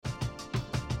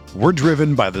We're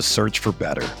driven by the search for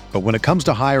better. But when it comes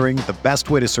to hiring, the best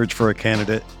way to search for a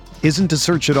candidate isn't to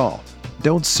search at all.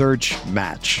 Don't search,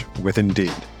 match with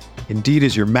Indeed. Indeed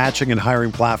is your matching and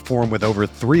hiring platform with over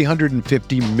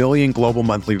 350 million global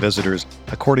monthly visitors,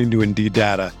 according to Indeed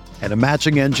data, and a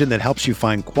matching engine that helps you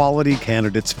find quality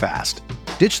candidates fast.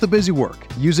 Ditch the busy work.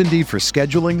 Use Indeed for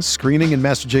scheduling, screening, and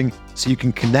messaging so you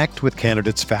can connect with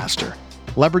candidates faster.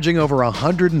 Leveraging over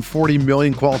 140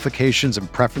 million qualifications and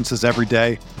preferences every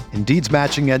day, Indeed's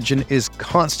matching engine is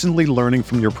constantly learning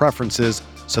from your preferences,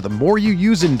 so the more you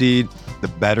use Indeed, the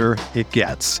better it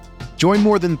gets. Join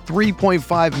more than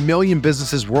 3.5 million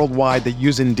businesses worldwide that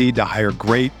use Indeed to hire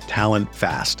great talent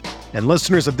fast. And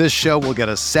listeners of this show will get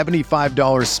a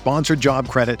 $75 sponsored job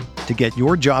credit to get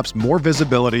your jobs more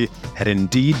visibility at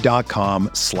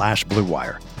Indeed.com/Blue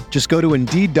Wire. Just go to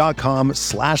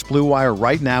Indeed.com/Blue Wire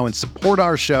right now and support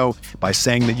our show by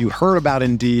saying that you heard about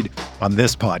Indeed on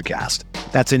this podcast.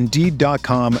 That's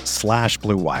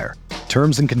Indeed.com/Blue Wire.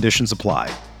 Terms and conditions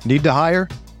apply. Need to hire?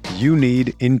 You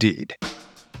need Indeed.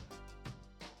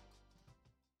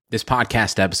 This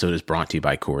podcast episode is brought to you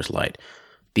by Coors Light.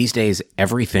 These days,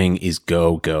 everything is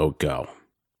go, go, go.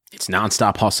 It's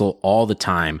nonstop hustle all the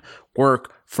time.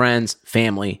 Work, friends,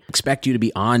 family expect you to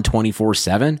be on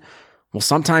 24/7. Well,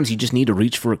 sometimes you just need to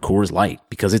reach for a Coors Light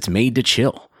because it's made to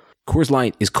chill. Coors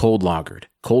Light is cold lagered,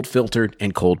 cold filtered,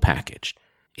 and cold packaged.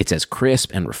 It's as crisp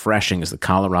and refreshing as the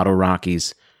Colorado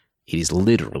Rockies. It is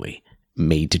literally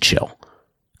made to chill.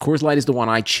 Coors Light is the one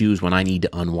I choose when I need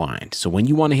to unwind. So when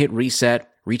you want to hit reset,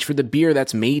 reach for the beer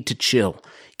that's made to chill.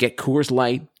 Get Coors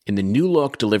Light in the new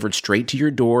look delivered straight to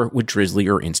your door with Drizzly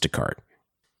or Instacart.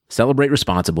 Celebrate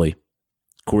responsibly.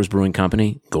 Coors Brewing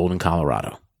Company, Golden,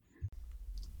 Colorado.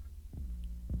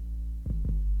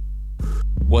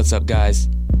 What's up, guys?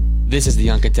 This is the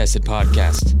Uncontested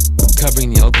Podcast,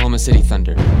 covering the Oklahoma City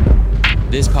Thunder.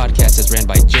 This podcast is ran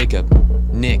by Jacob,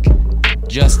 Nick,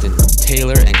 Justin,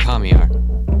 Taylor, and Kamiar.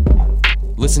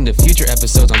 Listen to future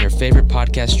episodes on your favorite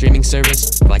podcast streaming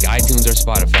service like iTunes or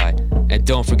Spotify. And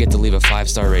don't forget to leave a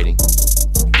 5-star rating.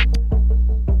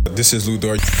 This is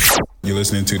Ludor. You're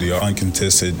listening to the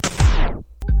Uncontested.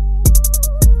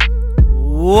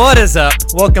 What is up?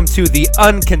 Welcome to the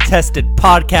Uncontested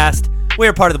Podcast. We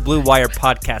are part of the Blue Wire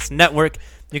Podcast Network.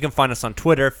 You can find us on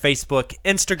Twitter, Facebook,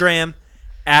 Instagram,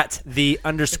 at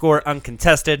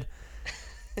 _uncontested.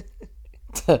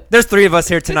 There's three of us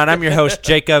here tonight. I'm your host,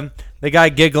 Jacob. The guy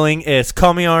giggling is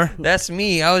Kamiar. That's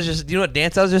me. I was just, you know what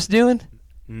dance I was just doing?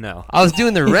 No. I was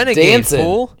doing the Renegade,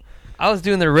 fool. I was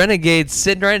doing the Renegade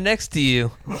sitting right next to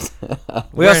you.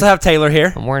 We also have Taylor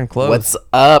here. I'm wearing clothes. What's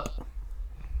up?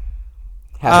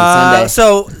 Happy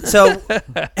Sunday. So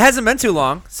it hasn't been too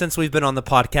long since we've been on the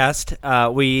podcast.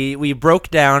 We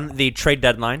broke down the trade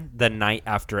deadline the night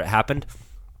after it happened.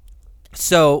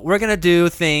 So we're going to do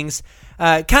things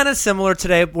kind of similar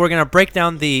today. We're going to break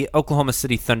down the Oklahoma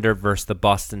City Thunder versus the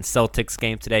Boston Celtics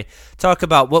game today. Talk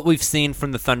about what we've seen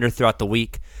from the Thunder throughout the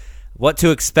week, what to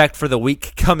expect for the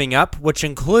week coming up, which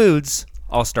includes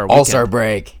All-Star Weekend. All-Star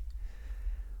break.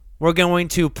 We're going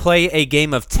to play a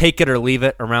game of Take It or Leave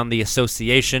It around the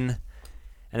association.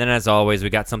 And then, as always,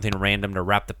 we got something random to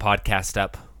wrap the podcast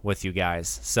up with you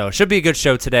guys. So it should be a good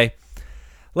show today.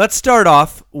 Let's start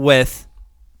off with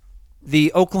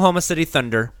the Oklahoma City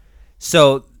Thunder.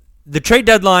 So the trade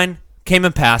deadline came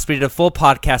and passed. We did a full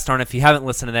podcast on it. If you haven't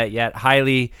listened to that yet,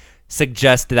 highly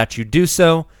suggest that you do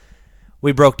so.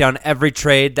 We broke down every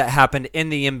trade that happened in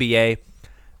the NBA.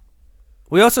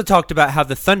 We also talked about how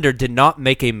the Thunder did not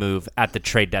make a move at the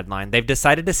trade deadline. They've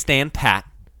decided to stand pat.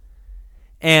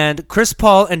 And Chris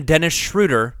Paul and Dennis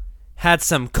Schroeder had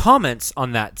some comments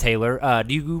on that, Taylor.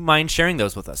 Do you mind sharing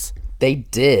those with us? They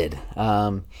did,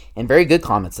 and very good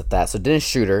comments at that. So Dennis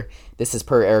Schroeder, this is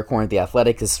per Eric Horn at The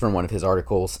Athletic. This is from one of his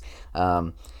articles.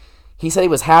 He said he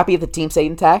was happy the team stayed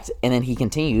intact, and then he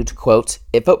continued, quote,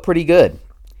 "It felt pretty good."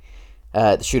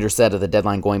 The Shooter said of the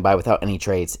deadline going by without any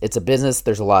trades. It's a business,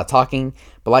 there's a lot of talking,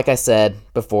 but like I said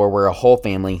before, we're a whole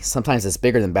family. Sometimes it's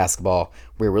bigger than basketball.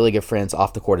 We're really good friends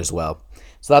off the court as well.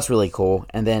 So that's really cool.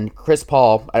 And then Chris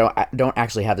Paul, I don't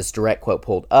actually have this direct quote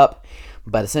pulled up,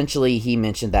 but essentially he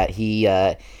mentioned that he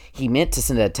meant to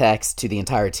send a text to the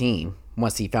entire team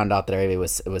once he found out that everybody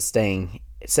was staying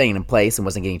in place and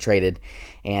wasn't getting traded.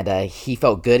 And he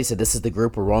felt good. He said, this is the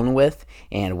group we're rolling with,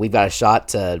 and we've got a shot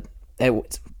to...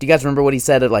 Do you guys remember what he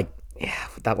said?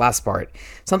 That last part.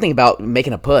 Something about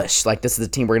making a push. Like, this is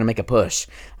the team, we're going to make a push.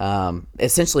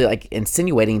 Essentially, like,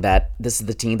 insinuating that this is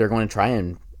the team they're going to try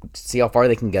and see how far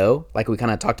they can go. Like we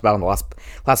kind of talked about on the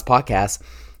last podcast.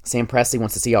 Sam Presti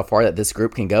wants to see how far that this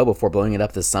group can go before blowing it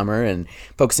up this summer and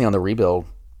focusing on the rebuild.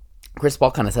 Chris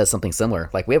Paul kind of says something similar.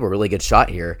 Like, we have a really good shot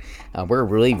here. We're a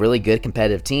really, really good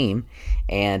competitive team,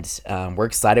 and we're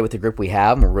excited with the group we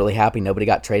have, and we're really happy nobody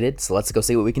got traded, so let's go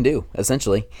see what we can do,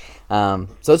 essentially. So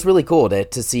it's really cool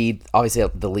to see, obviously,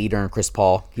 the leader in Chris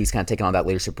Paul. He's kind of taken on that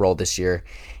leadership role this year,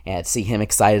 and to see him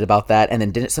excited about that. And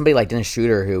then somebody like Dennis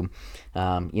Schroeder, who,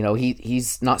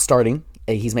 he's not starting.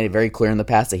 He's made it very clear in the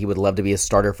past that he would love to be a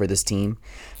starter for this team,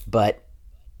 but...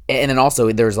 And then also,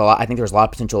 I think there's a lot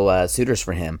of potential suitors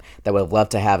for him that would love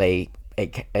to have a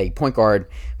point guard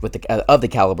with of the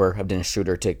caliber of Dennis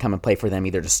Schroeder to come and play for them,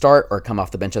 either to start or come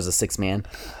off the bench as a sixth man.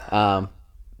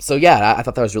 So yeah, I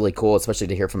thought that was really cool, especially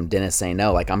to hear from Dennis saying,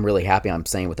 no, like, I'm really happy I'm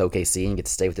staying with OKC and get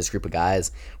to stay with this group of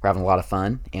guys. We're having a lot of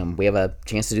fun, and we have a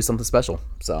chance to do something special.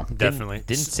 So definitely.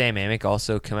 Didn't Sam Amick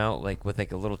also come out with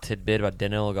a little tidbit about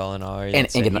Danilo Gallinari and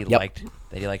said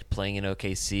he liked playing in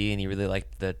OKC and he really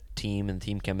liked the team and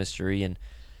team chemistry? And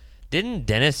didn't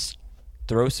Dennis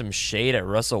throw some shade at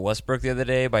Russell Westbrook the other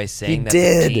day by saying the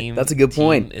team, that's a good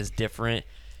point, is different?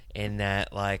 In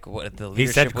that, like, what the he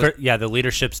leadership said, the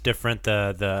leadership's different.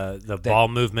 The ball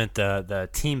movement, the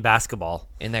team basketball,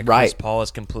 and that Chris Paul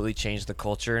has completely changed the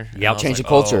culture. Yeah, changed the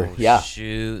culture. Oh,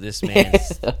 shoot, this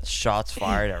man's shots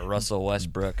fired at Russell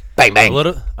Westbrook. Bang bang.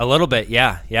 A little bit,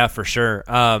 yeah, for sure.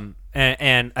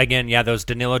 And again, those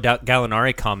Danilo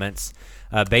Gallinari comments,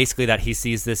 basically that he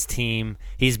sees this team,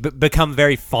 he's become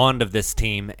very fond of this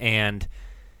team, and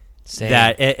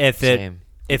that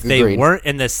if they Agreed. weren't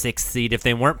in the 6th seed, if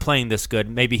they weren't playing this good,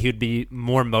 maybe he'd be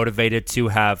more motivated to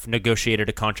have negotiated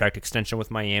a contract extension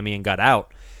with Miami and got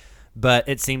out. But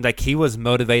it seemed like he was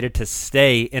motivated to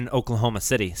stay in Oklahoma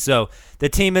City. So the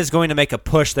team is going to make a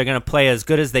push. They're going to play as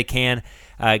good as they can,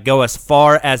 go as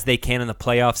far as they can in the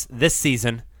playoffs this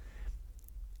season.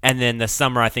 And then the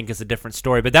summer, I think, is a different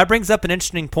story. But that brings up an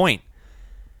interesting point.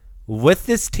 With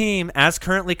this team as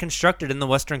currently constructed in the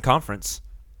Western Conference,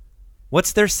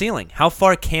 what's their ceiling? How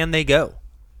far can they go?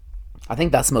 I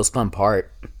think that's the most fun part.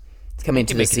 It's coming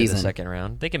into the season. The second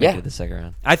round. They can make it to the second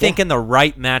round. I think in the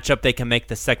right matchup, they can make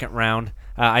the second round.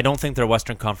 I don't think they're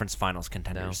Western Conference Finals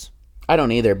contenders. No. I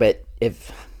don't either, but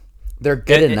if they're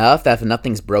good enough that if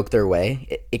nothing's broke their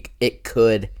way, it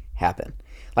could happen.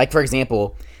 Like, for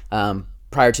example,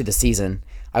 prior to the season,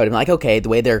 I would have been like, okay, the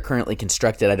way they're currently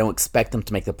constructed, I don't expect them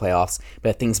to make the playoffs,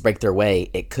 but if things break their way,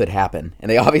 it could happen. And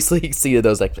they obviously exceeded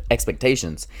those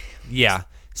expectations. Yeah.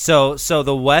 So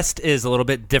the West is a little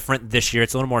bit different this year.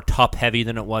 It's a little more top-heavy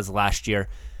than it was last year.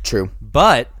 True.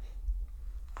 But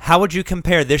how would you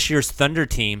compare this year's Thunder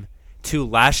team to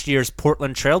last year's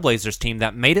Portland Trailblazers team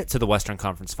that made it to the Western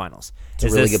Conference Finals?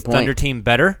 Is really this good point. Thunder team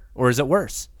better, or is it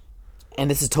worse? And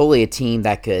this is totally a team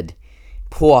that could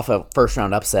pull off a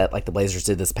first-round upset like the Blazers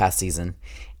did this past season,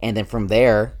 and then from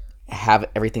there have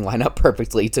everything line up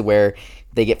perfectly to where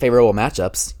they get favorable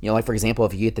matchups. You know, like, for example,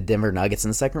 if you get the Denver Nuggets in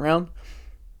the second round,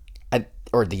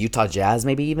 or the Utah Jazz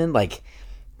maybe even, like,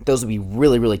 those would be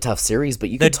really, really tough series, but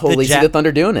you could totally see the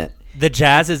Thunder doing it. The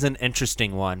Jazz is an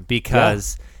interesting one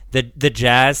because the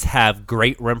Jazz have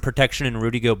great rim protection in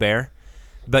Rudy Gobert,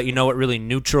 but you know what really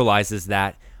neutralizes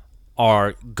that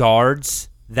are guards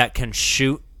that can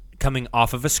shoot coming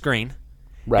off of a screen,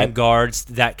 and guards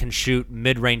that can shoot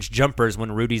mid-range jumpers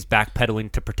when Rudy's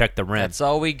backpedaling to protect the rim. That's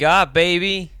all we got,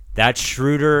 baby. That's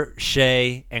Schroeder,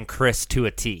 Shea, and Chris to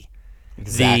a T.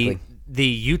 Exactly. The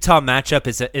Utah matchup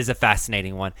is a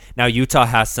fascinating one. Now, Utah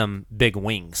has some big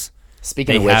wings.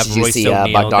 Speaking of which, did you see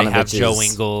Bogdanovich's they have Joe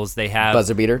Ingles, they have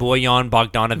buzzer beater? Bojan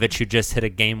Bogdanovic, who just hit a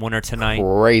game winner tonight.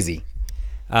 Crazy.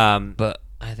 But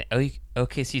I think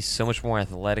OKC's so much more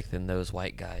athletic than those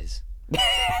white guys.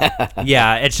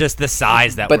 Yeah, it's just the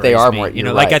size that. But they worries are me. more. You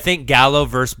know, right. like I think Gallo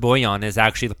versus Bojan is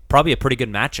actually probably a pretty good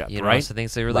matchup, You know, right? I think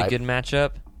it's a really good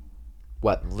matchup.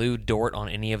 What? Lou Dort on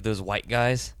any of those white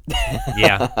guys.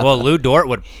 Yeah. Well, Lou Dort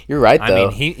would. You're right, though.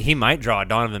 I mean, he might draw a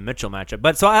Donovan Mitchell matchup,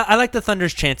 but so I like the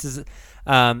Thunder's chances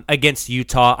against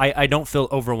Utah. I don't feel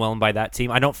overwhelmed by that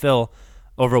team. I don't feel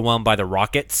overwhelmed by the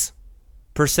Rockets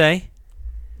per se.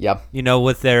 Yep. You know,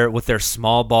 with their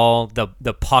small ball,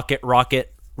 the pocket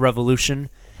rocket revolution.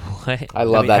 What? I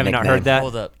love that Have you nickname. not heard that?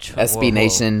 Hold up. SB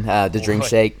Nation, the Dream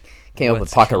Shake, came up with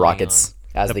What's Pocket going Rockets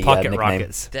as the pocket nickname.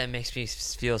 rockets. That makes me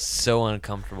feel so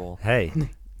uncomfortable. Hey,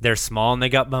 they're small and they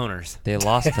got boners. They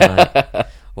lost tonight.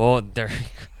 Well, they're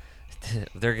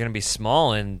going to be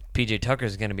small, and PJ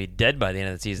Tucker's going to be dead by the end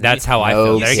of the season. That's how I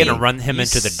feel. They're going to run him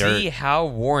into the See dirt. how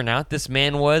worn out this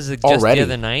man was just Already. the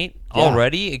other night? Yeah.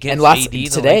 Already against And last AD and the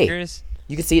today. Lakers?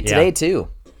 You can see it today, too.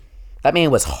 That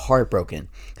man was heartbroken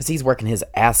because he's working his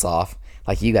ass off,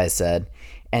 like you guys said,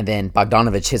 and then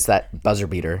Bogdanovich hits that buzzer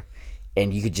beater,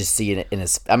 and you could just see it in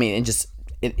his. I mean, and just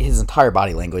his entire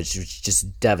body language was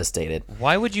just devastated.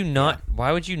 Why would you not?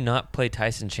 Why would you not play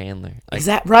Tyson Chandler?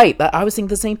 Right. I was thinking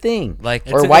the same thing.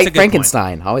 Or White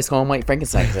Frankenstein. I always call him White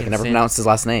Frankenstein because I can never pronounce his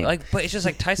last name. But it's just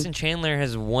like Tyson Chandler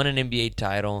has won an NBA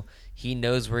title. He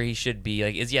knows where he should be.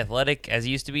 Like, is he athletic as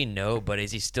he used to be? No, but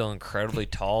is he still incredibly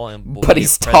tall? But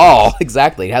he's tall.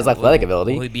 Exactly. He has athletic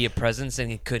ability. Will he be a presence?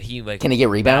 And could he Can he get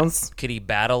rebounds? Could he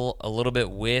battle a little bit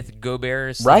with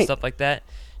Gobert and stuff like that?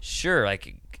 Sure.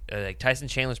 Like Tyson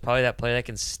Chandler's probably that player that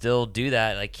can still do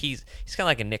that. Like he's kind of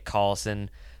like a Nick Collison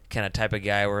kind of type of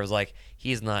guy where it's like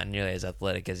he's not nearly as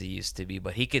athletic as he used to be,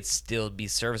 but he could still be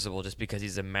serviceable just because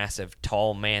he's a massive,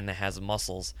 tall man that has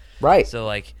muscles. Right. So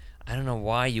like. I don't know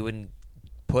why you wouldn't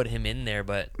put him in there,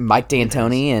 but Mike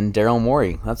D'Antoni and Daryl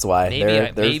Morey. That's why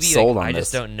they're sold on this. I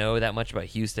just don't know that much about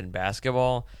Houston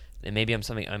basketball, and maybe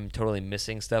I'm totally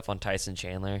missing stuff on Tyson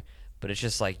Chandler. But it's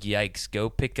just like, yikes! Go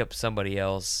pick up somebody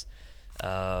else.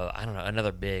 I don't know,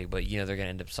 another big, but they're gonna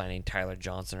end up signing Tyler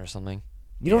Johnson or something.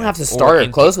 You don't have to start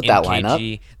or close with that MKG.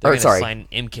 lineup. They're gonna sign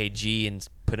MKG and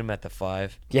put him at the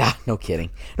 5. Yeah, no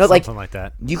kidding. No, Something like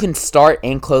that. You can start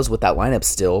and close with that lineup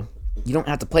still. You don't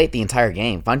have to play it the entire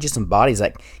game. Find you some bodies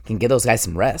that can give those guys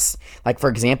some rest. Like, for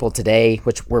example, today,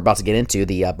 which we're about to get into,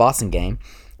 the Boston game,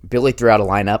 Billy threw out a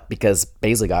lineup because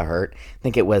Baisley got hurt. I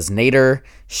think it was Nader,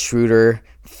 Schroeder,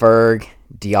 Ferg,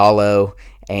 Diallo,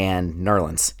 and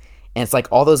Nerlens. And it's like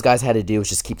all those guys had to do was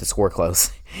just keep the score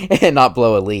close and not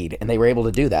blow a lead. And they were able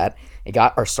to do that. It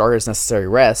got our starters necessary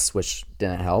rest, which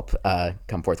didn't help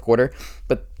come fourth quarter.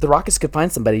 But the Rockets could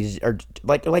find somebody, or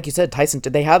like you said, Tyson,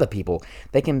 they have the people.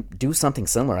 They can do something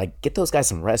similar. Like, get those guys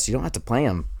some rest. You don't have to play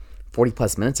them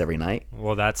 40-plus minutes every night.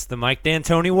 Well, that's the Mike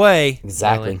D'Antoni way.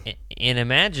 Exactly. Well, and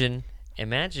imagine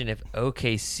if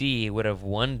OKC would have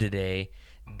won today,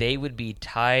 they would be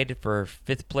tied for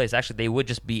 5th place. Actually, they would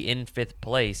just be in 5th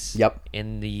place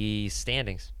in the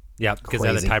standings. Yeah, because they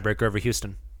have a tiebreaker over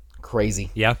Houston. Crazy.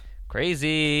 Yeah.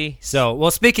 Crazy. So,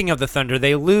 well, speaking of the Thunder,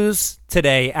 they lose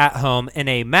today at home in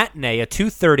a matinee, a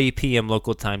 2:30 p.m.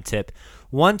 local time tip,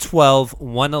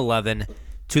 112-111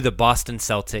 to the Boston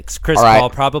Celtics. Chris Paul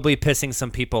probably pissing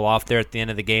some people off there at the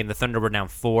end of the game. The Thunder were down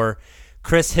 4.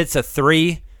 Chris hits a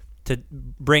 3 to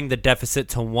bring the deficit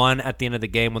to 1 at the end of the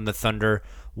game when the Thunder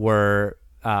were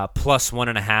plus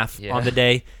 1.5 on the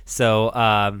day.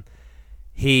 So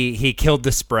he killed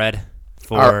the spread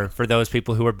for those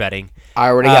people who were betting. I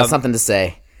already have something to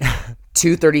say.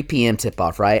 2:30 p.m.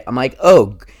 tip-off, right? I'm like,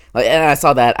 oh. And I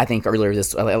saw that, I think, earlier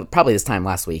probably this time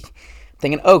last week.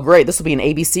 Thinking, oh, great, this will be an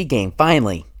ABC game,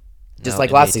 finally. Just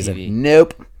like last season.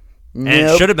 Nope. And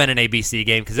it should have been an ABC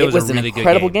game because it was a really good game. It was an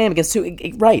incredible game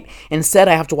against right. Instead,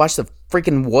 I have to watch the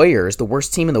freaking Warriors, the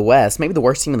worst team in the West, maybe the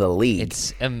worst team in the league.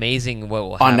 It's amazing what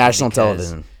will happen on national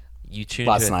television. You tune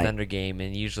into a Thunder game,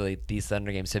 and usually these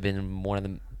Thunder games have been one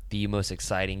of the most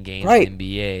exciting games in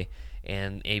the NBA.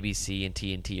 And ABC and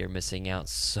TNT are missing out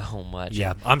so much.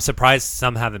 Yeah, I'm surprised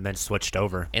some haven't been switched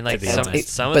over. And like some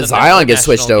but Zion gets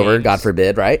switched over, God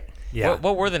forbid, right? Yeah.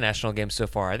 What were the national games so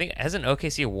far? I think hasn't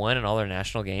OKC won in all their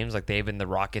national games? Like they've been the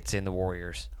Rockets and the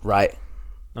Warriors, right?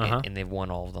 And they've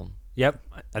won all of them. Yep,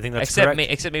 I think that's correct.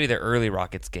 correct. Except maybe their early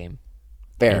Rockets game.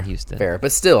 Fair, in Houston. Fair,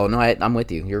 but still, no, I'm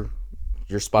with you.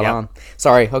 You're spot on.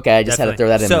 Sorry, okay, I just had to throw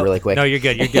that in really quick. No, you're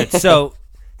good. You're good. So.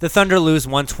 The Thunder lose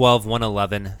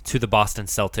 112-111 to the Boston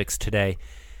Celtics today.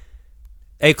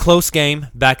 A close game,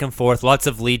 back and forth, lots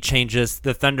of lead changes.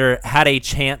 The Thunder had a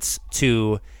chance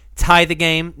to tie the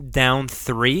game down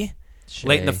 3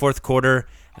 late in the fourth quarter.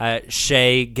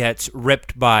 Shea gets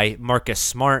ripped by Marcus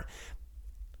Smart.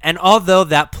 And although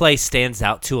that play stands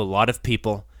out to a lot of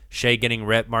people, Shea getting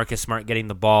ripped, Marcus Smart getting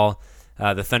the ball,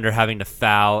 the Thunder having to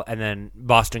foul, and then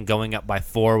Boston going up by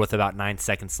 4 with about 9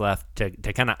 seconds left to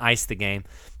kind of ice the game.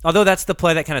 Although that's the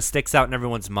play that kind of sticks out in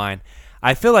everyone's mind,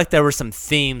 I feel like there were some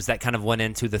themes that kind of went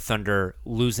into the Thunder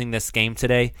losing this game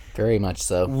today. Very much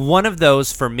so. One of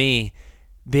those, for me,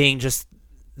 being just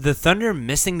the Thunder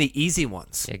missing the easy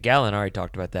ones. Yeah, Gallinari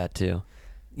talked about that too.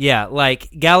 Yeah, like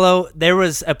Gallo, there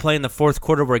was a play in the fourth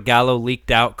quarter where Gallo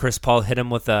leaked out. Chris Paul hit him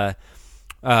with a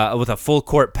full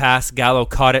court pass. Gallo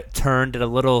caught it, turned at a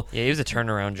little. Yeah, he was a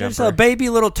turnaround jumper. Just a baby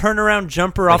little turnaround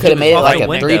jumper off could have made it like a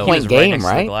window. 3-point game,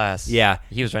 right? Glass. Yeah,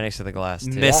 he was right next to the glass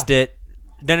too. Missed it.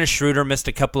 Dennis Schroeder missed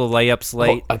a couple of layups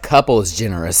late. A couple is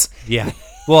generous. Yeah.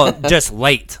 Well, just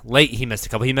late. Late he missed a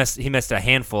couple. He missed a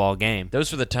handful all game.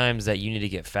 Those were the times that you need to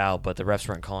get fouled, but the refs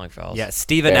weren't calling fouls. Yeah,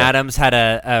 Steven Adams had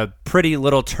a pretty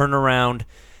little turnaround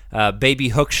baby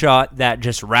hook shot that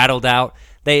just rattled out.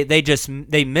 They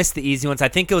missed the easy ones. I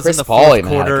think it was Chris in the Paul fourth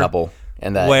even quarter had a couple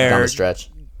in that down the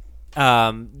stretch.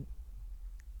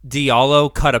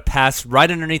 Diallo cut a pass right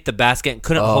underneath the basket and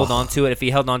couldn't hold on to it. If he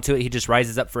held on to it, he just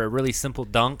rises up for a really simple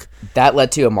dunk. That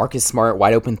led to a Marcus Smart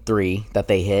wide open three that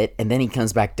they hit, and then he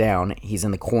comes back down. He's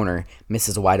in the corner,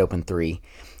 misses a wide open three.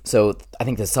 So I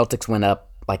think the Celtics went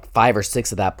up like 5 or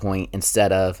 6 at that point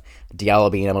instead of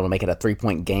Diallo being able to make it a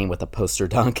 3-point game with a poster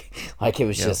dunk. Like it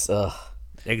was just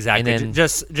Exactly. And then,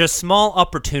 just small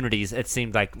opportunities, it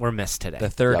seemed like, were missed today. the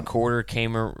third quarter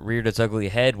reared its ugly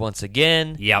head once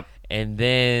again. Yep. And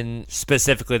then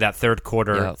Specifically that third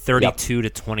quarter,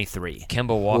 32-23.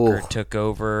 Kemba Walker took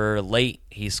over late.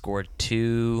 He scored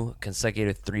 2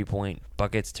 consecutive 3-point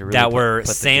buckets to really That were put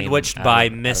the sandwiched game by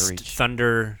out of missed reach.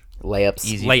 layups.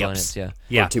 Easy layups. opponents, yeah.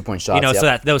 Yeah. Or 2-point shots. So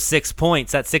that those 6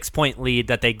 points, that 6-point lead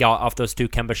that they got off those 2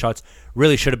 Kemba shots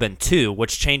really should have been 2,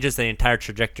 which changes the entire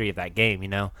trajectory of that game,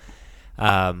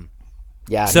 So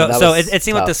it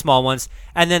seemed like the small ones.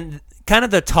 And then kind of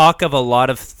the talk of a lot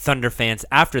of Thunder fans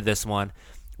after this one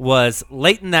was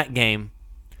late in that game,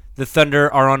 the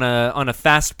Thunder are on a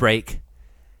fast break.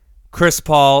 Chris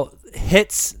Paul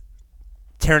hits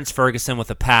Terrence Ferguson with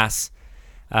a pass,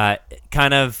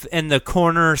 kind of in the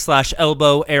corner /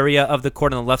 elbow area of the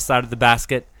court on the left side of the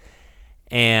basket,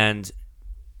 and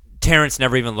Terrence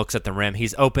never even looks at the rim.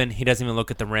 He's open. He doesn't even look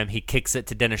at the rim. He kicks it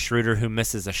to Dennis Schroeder, who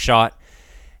misses a shot,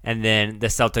 and then the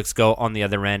Celtics go on the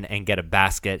other end and get a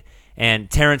basket.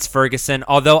 And Terrence Ferguson,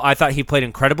 although I thought he played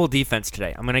incredible defense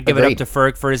today, I'm going to give it up to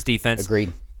Ferg for his defense.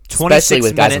 Agreed. Especially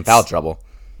with guys in foul trouble.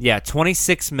 Yeah,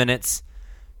 26 minutes,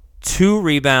 2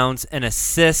 rebounds, an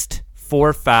assist,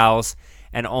 4 fouls,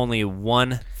 and only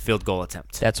 1 field goal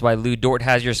attempt. That's why Lou Dort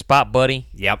has your spot, buddy.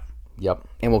 Yep.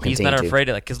 And we'll continue He's not afraid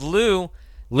of that because Lou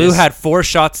had 4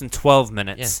 shots in 12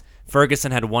 minutes. Yeah.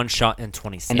 Ferguson had 1 shot in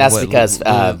 26. And that's because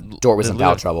Dort was in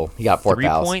foul trouble. He got 4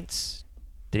 fouls. 3 points?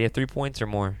 Did he have 3 points or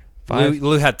more?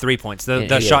 Lou had 3 points.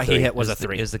 The shot he hit was a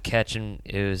 3. It was the catch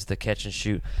and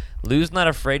shoot. Lou's not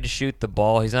afraid to shoot the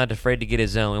ball. He's not afraid to get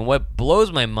his own. And what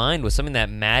blows my mind was something that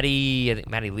Maddie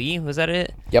Lee, was that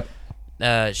it? Yep.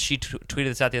 She tweeted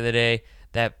this out the other day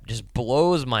that just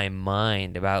blows my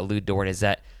mind about Lou Dort is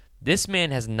that this man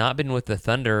has not been with the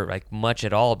Thunder like much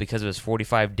at all because of his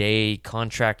 45-day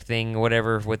contract thing or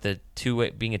whatever with the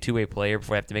being a two-way player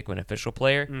before I have to make him an official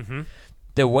player. Mm-hmm.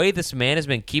 The way this man has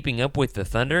been keeping up with the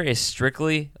Thunder is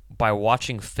strictly by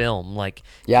watching film.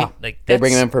 They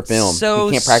bring him in for film. So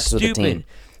he can't practice stupid. with the team.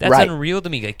 That's right. unreal to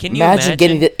me. Like, can you imagine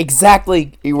getting it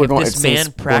exactly? You were going this going man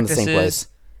to the same place.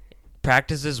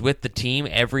 practices with the team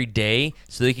every day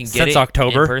so they can get Since it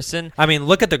October. in person. I mean,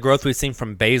 look at the growth we've seen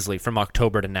from Baisley from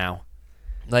October to now.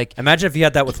 Like, imagine if you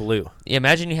had that with Lou.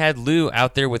 Imagine you had Lou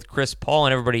out there with Chris Paul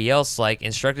and everybody else, like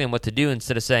instructing them what to do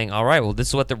instead of saying, "All right, well, this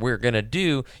is what we're gonna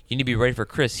do. You need to be ready for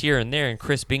Chris here and there," and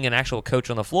Chris being an actual coach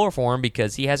on the floor for him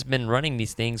because he has been running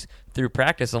these things through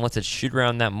practice unless it's shoot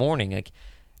around that morning. Like,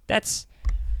 that's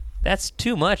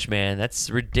too much, man. That's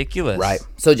ridiculous. Right.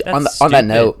 So on that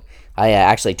note, I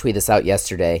actually tweeted this out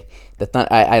yesterday.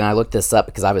 I looked this up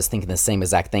because I was thinking the same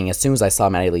exact thing as soon as I saw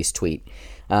Matty Lee's tweet.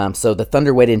 So the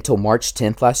Thunder waited until March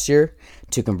 10th last year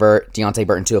to convert Deontay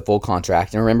Burton to a full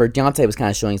contract. And remember, Deontay was kind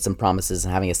of showing some promises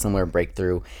and having a similar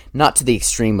breakthrough, not to the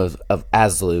extreme of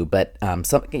Aslu, but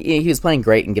he was playing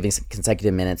great and giving some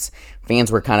consecutive minutes.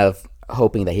 Fans were kind of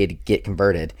hoping that he'd get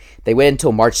converted. They waited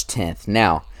until March 10th.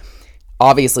 Now,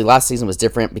 obviously, last season was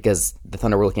different because the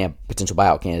Thunder were looking at potential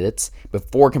buyout candidates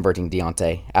before converting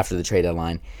Deontay after the trade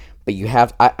deadline. But you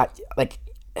have,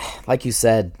 like you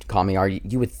said, Kamiar,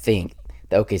 you would think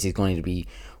that OKC is going to be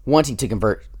wanting to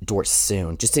convert Dort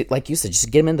soon. Just to, like you said, just to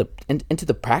get him into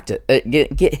the practice,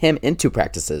 get him into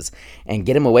practices and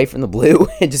get him away from the blue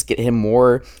and just get him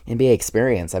more NBA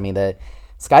experience. I mean, the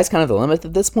sky's kind of the limit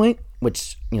at this point,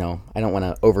 which, I don't want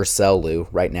to oversell Lou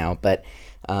right now, but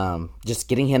just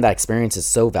getting him that experience is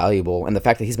so valuable. And the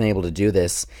fact that he's been able to do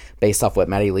this based off what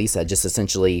Matty Lee said, just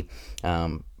essentially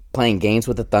playing games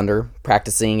with the Thunder,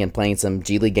 practicing and playing some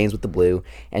G League games with the Blue,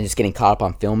 and just getting caught up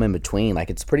on film in between. Like,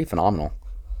 it's pretty phenomenal.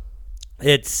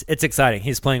 It's exciting.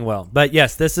 He's playing well. But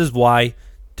yes, this is why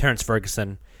Terrence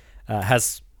Ferguson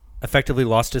has effectively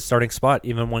lost his starting spot,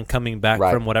 even when coming back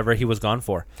from whatever he was gone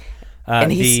for.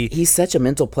 And he's such a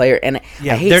mental player, and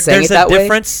yeah, I hate saying it that way.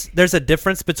 There's a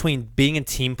difference between being a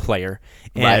team player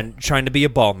and trying to be a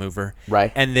ball mover,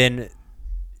 right? And then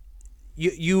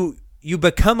you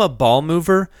become a ball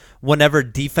mover whenever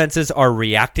defenses are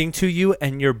reacting to you,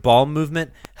 and your ball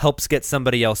movement helps get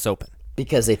somebody else open.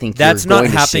 Because they think that's you're not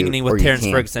going happening to shoot, with or you Terrence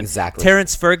can't. Ferguson. Exactly.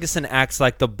 Terrence Ferguson acts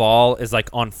like the ball is like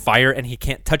on fire and he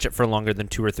can't touch it for longer than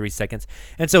 2 or 3 seconds.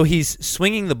 And so he's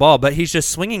swinging the ball, but he's just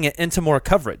swinging it into more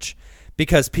coverage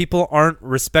because people aren't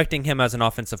respecting him as an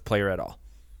offensive player at all.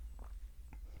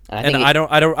 And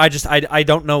I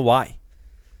don't know why.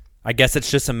 I guess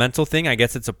it's just a mental thing. I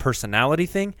guess it's a personality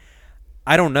thing.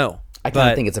 I don't know. I kind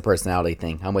of think it's a personality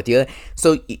thing. I'm with you.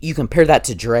 So you compare that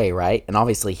to Dre, right? And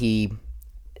obviously he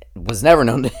was never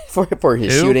known for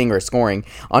his shooting or scoring.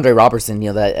 Andre Robertson,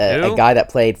 a guy that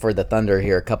played for the Thunder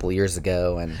here a couple of years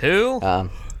ago, and I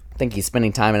think he's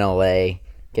spending time in LA,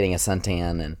 getting a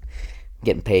suntan and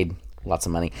getting paid lots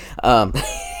of money.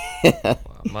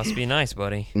 Must be nice,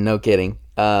 buddy. No kidding.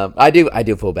 I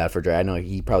do feel bad for Dre. I know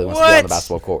he probably wants to be on the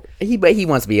basketball court. He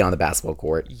wants to be on the basketball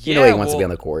court. Yeah, he wants to be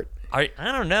on the court. I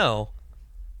don't know.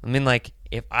 I mean, like,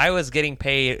 if I was getting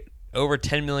paid over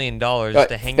 $10 million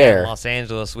to hang out in Los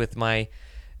Angeles with my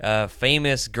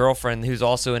famous girlfriend who's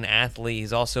also an athlete,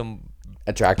 who's also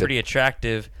pretty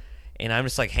attractive, and I'm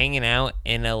just, like, hanging out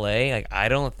in L.A., like, I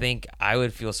don't think I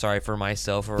would feel sorry for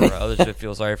myself or others would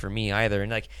feel sorry for me either.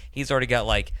 And, like, he's already got,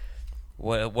 like,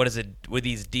 what is it with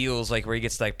these deals, like, where he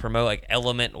gets to, like, promote, like,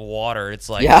 Element Water. It's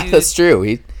like, yeah, that's true.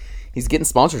 He's getting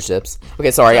sponsorships.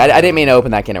 Okay, sorry, I didn't mean to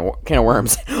open that can of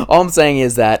worms. All I'm saying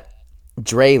is that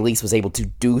Dre at least was able to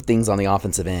do things on the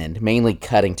offensive end, mainly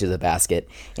cutting to the basket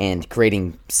and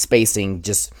creating spacing,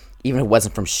 just even if it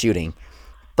wasn't from shooting.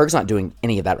 Berg's not doing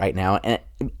any of that right now, and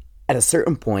at a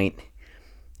certain point,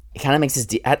 it kind of makes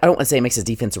I don't want to say it makes his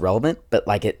defense irrelevant, but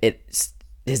like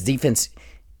his defense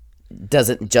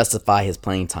doesn't justify his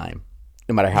playing time,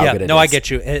 no matter how good it is. No, I get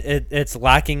you. It's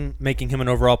lacking, making him an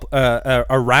overall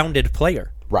a rounded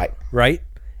player. Right,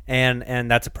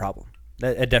 and that's a problem.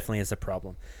 It definitely is a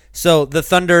problem. So the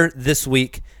Thunder this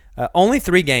week, only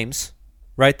 3 games,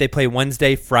 right? They play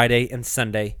Wednesday, Friday, and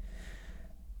Sunday.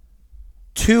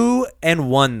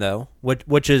 2-1 though,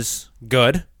 which is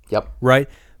good. Yep. Right,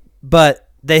 but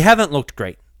they haven't looked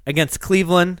great against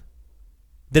Cleveland.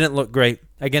 Didn't look great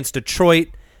against Detroit.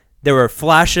 There were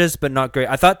flashes, but not great.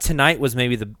 I thought tonight was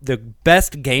maybe the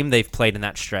best game they've played in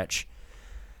that stretch,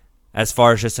 as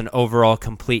far as just an overall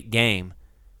complete game.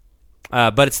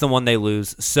 But it's the one they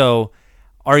lose. So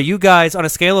are you guys, on a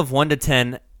scale of 1 to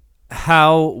 10,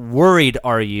 how worried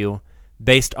are you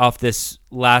based off this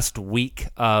last week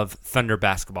of Thunder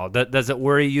basketball? Does it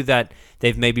worry you that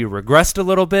they've maybe regressed a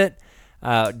little bit?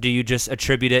 Do you just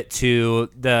attribute it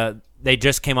to they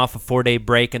just came off a 4-day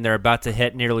break and they're about to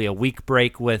hit nearly a week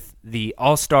break with the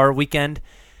All-Star weekend,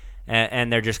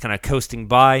 and they're just kind of coasting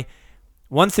by?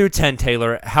 1 through 10,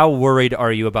 Taylor, how worried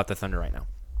are you about the Thunder right now?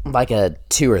 Like a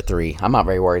 2 or 3. I'm not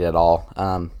very worried at all.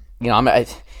 I'll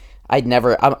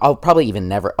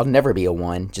never be a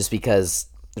 1, just because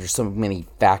there's so many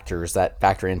factors that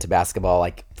factor into basketball,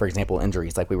 like, for example,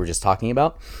 injuries, like we were just talking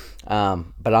about.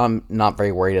 But I'm not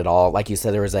very worried at all. Like you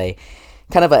said, there was a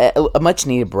kind of a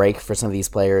much-needed break for some of these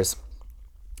players.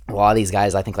 A lot of these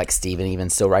guys, I think, like Steven, even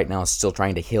still right now, is still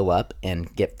trying to heal up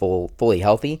and get fully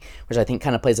healthy, which I think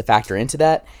kind of plays a factor into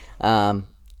that. And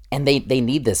they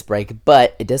need this break,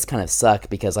 but it does kind of suck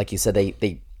because, like you said,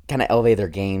 they kind of elevate their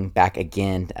game back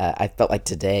again. I felt like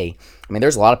today, I mean,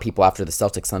 there's a lot of people after the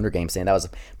Celtics Thunder game saying that was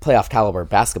playoff caliber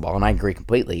basketball, and I agree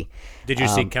completely. Did you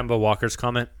see Kemba Walker's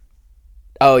comment?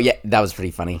 Oh, yeah, that was pretty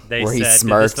funny. They where said, he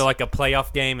smirked. Did this feel like a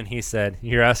playoff game? And he said,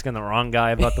 you're asking the wrong guy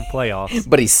about the playoffs.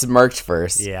 But he smirked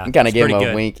first. Yeah. And kind of gave him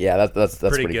a wink. Yeah, that's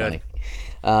pretty funny.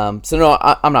 So, no,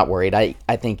 I'm not worried. I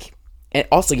think, and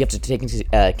also you have to take into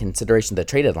consideration the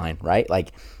trade deadline, right?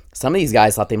 Like, some of these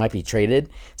guys thought they might be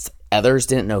traded. Others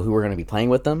didn't know who were going to be playing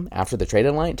with them after the trade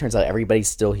deadline. It turns out everybody's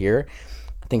still here.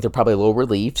 I think they're probably a little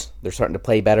relieved. They're starting to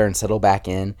play better and settle back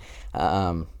in.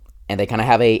 And they kind of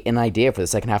have an idea for the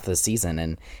second half of the season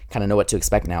and kind of know what to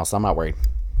expect now, so I'm not worried.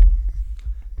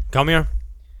 Come here.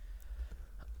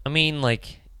 I mean,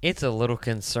 like, it's a little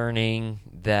concerning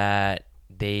that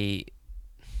they're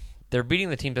beating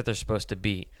the teams that they're supposed to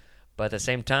beat. But at the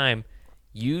same time,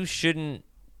 you shouldn't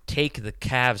take the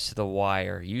Cavs to the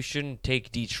wire. You shouldn't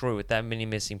take Detroit with that many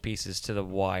missing pieces to the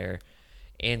wire.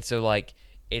 And so, like,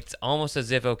 it's almost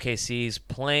as if OKC's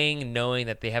playing knowing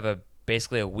that they have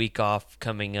basically a week off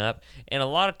coming up, and a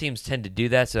lot of teams tend to do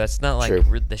that, so that's not like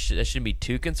that shouldn't be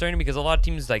too concerning, because a lot of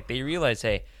teams, like, they realize,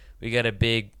 hey, we got a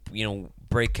big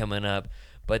break coming up,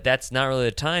 but that's not really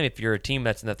the time. If you're a team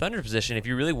that's in the Thunder position, if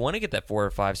you really want to get that 4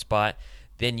 or 5 spot,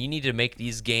 then you need to make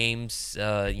these games,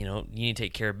 you need to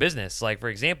take care of business. Like, for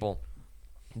example,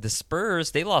 the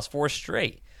Spurs, they lost 4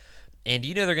 straight, and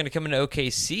they're going to come into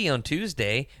OKC on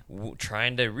Tuesday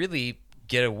trying to really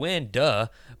get a win, because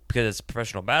it's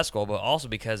professional basketball, but also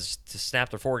because to snap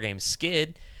their 4-game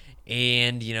skid.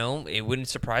 And, it wouldn't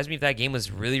surprise me if that game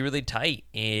was really, really tight.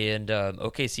 And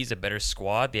OKC's a better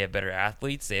squad. They have better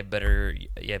athletes. They have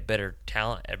better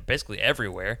talent basically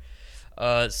everywhere.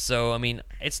 So, I mean,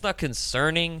 it's not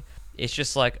concerning, it's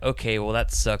just like, okay, well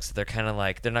that sucks. They're kind of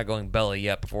like they're not going belly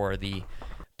up before the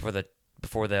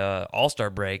All-Star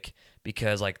break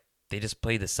because like they just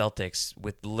played the Celtics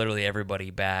with literally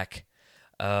everybody back.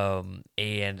 And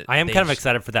I am kind of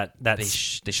excited for that. They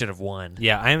should have won.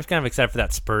 Yeah, I am kind of excited for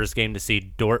that Spurs game to see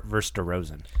Dort versus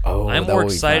DeRozan. Oh, I'm more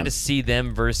excited to see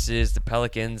them versus the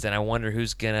Pelicans, and I wonder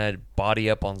who's gonna body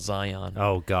up on Zion.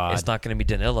 Oh God, it's not gonna be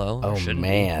Danilo. Oh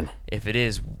man, if it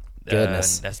is,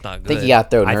 goodness, that's not good. I think you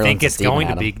got to throw. I think it's going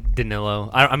to be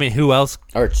Danilo. I mean, who else?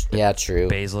 Or yeah, true.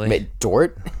 Baisley,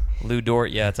 Dort. Lou Dort,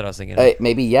 yeah, that's what I was thinking.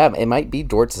 Maybe, yeah, it might be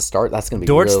Dort to start. That's going to be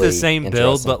Dort's really the same build,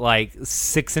 interesting. but like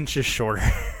 6 inches shorter.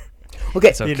 Okay,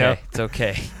 it's okay. You know? It's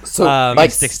okay. So,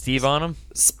 Like stick Steve on him.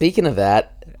 Speaking of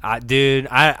that, Dude,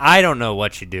 I don't know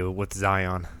what you do with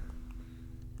Zion.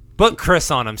 Put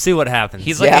Chris on him. See what happens.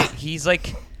 He's like he's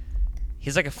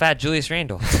like a fat Julius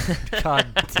Randle. God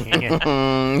dang it.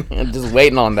 I'm just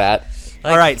waiting on that.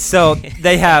 All right, so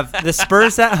they have the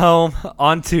Spurs at home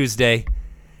on Tuesday,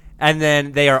 and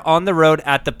then they are on the road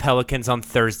at the Pelicans on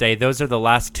Thursday. Those are the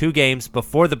last 2 games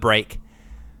before the break.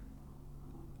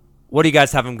 What do you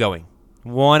guys have them going?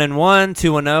 1-1,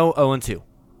 2-0, 0-2.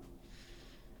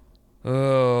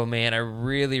 Oh man, I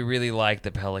really, really like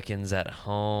the Pelicans at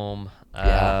home.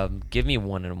 Yeah. Give me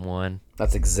 1-1.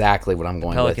 That's exactly what I'm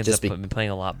going Pelicans with. have been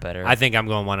playing a lot better. I think I'm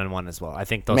going 1-1 as well. I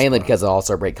think those Mainly because of the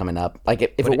All-Star break coming up. Like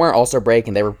if it weren't All-Star break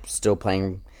and they were still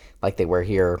playing like they were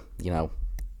here, a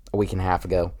week and a half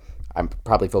ago, I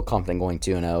probably feel confident going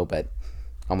 2-0. But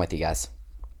I'm with you guys.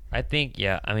 I think,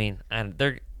 yeah. I mean,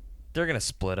 they're gonna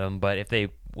split them, but if they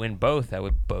win both, that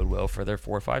would bode well for their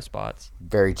 4 or 5 spots.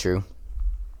 Very true.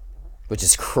 Which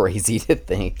is crazy to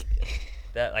think.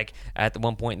 That like at the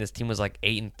one point this team was like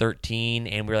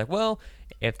 8-13, and we were like, well,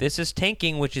 if this is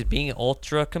tanking, which is being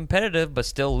ultra competitive but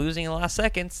still losing in the last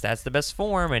seconds, that's the best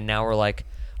form. And now we're like,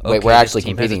 okay, wait, we're actually this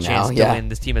team has a competing chance now. to Yeah, win.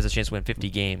 This team has a chance to win 50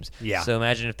 games. Yeah. So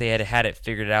imagine if they had it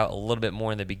figured out a little bit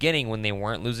more in the beginning when they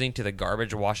weren't losing to the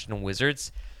garbage Washington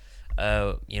Wizards.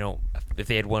 If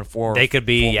they had won 4, they could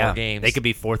be 4 more games, they could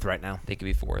be 4th right now. They could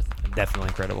be 4th. Definitely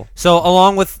Incredible. So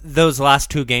along with those last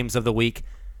 2 games of the week,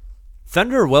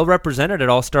 Thunder well represented at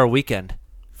All-Star Weekend.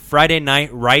 Friday night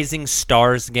Rising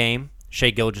Stars game. Shai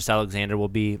Gilgeous-Alexander will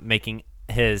be making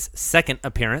his 2nd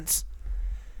appearance.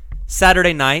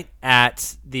 Saturday night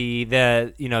at the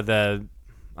I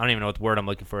don't even know what the word I'm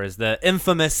looking for is, the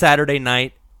infamous Saturday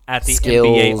night at the Skills,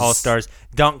 NBA All-Stars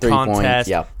dunk 3-point, contest,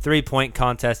 yeah. 3-point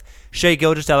contest. Shai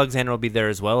Gilgeous-Alexander will be there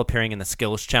as well, appearing in the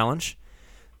Skills Challenge.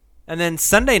 And then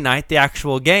Sunday night, the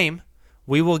actual game,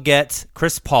 we will get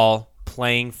Chris Paul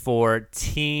playing for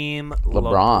Team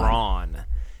LeBron.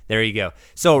 There you go.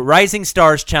 So Rising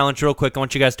Stars Challenge, real quick. I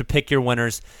want you guys to pick your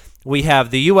winners. We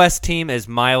have the U.S. team is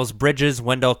Miles Bridges,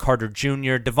 Wendell Carter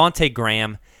Jr., Devontae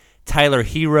Graham, Tyler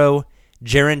Hero,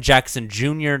 Jaren Jackson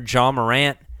Jr., John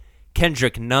Morant,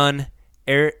 Kendrick Nunn,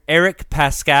 Eric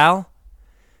Pascal,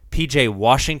 P.J.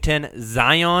 Washington,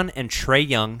 Zion, and Trae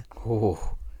Young. Ooh.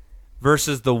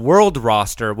 Versus the world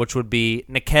roster, which would be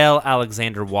Nickeil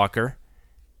Alexander-Walker,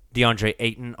 DeAndre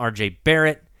Ayton, RJ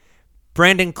Barrett,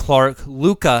 Brandon Clark,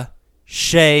 Luka,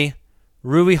 Shea,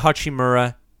 Rui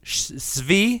Hachimura,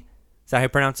 Svi, is that how you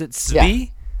pronounce it? Svi?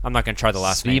 Yeah. I'm not going to try the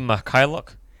last Svi name.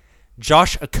 Mikhailuk.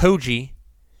 Josh Okogie,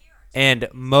 and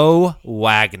Mo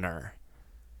Wagner.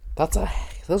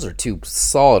 Those are 2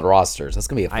 solid rosters. That's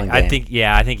gonna be a fun game. I think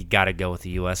you got to go with the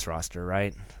U.S. roster,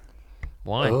 right?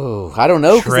 Why? Oh, I don't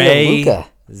know because they have Luka.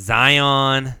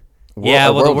 Zion.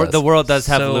 World The world does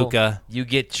have So, Luka. You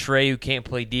get Trey, who can't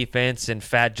play defense, and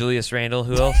fat Julius Randle.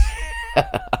 Who else?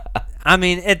 I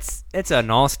mean, it's an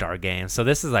all-star game, so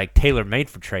this is like tailor-made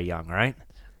for Trae Young, right?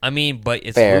 I mean, but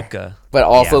it's Fair. Luka. But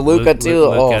also Yeah, Luka too.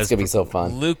 Luka's It's gonna be so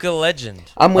fun. Luka legend.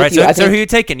 I'm All with right, you. so who are you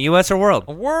taking, U.S. or world?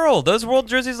 World. Those world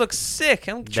jerseys look sick.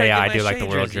 I'm trying Yeah, to I get do my like the Shea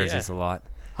world jersey, jerseys a lot.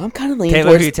 I'm kind of leaning Taylor,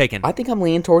 towards. who you taking? I think I'm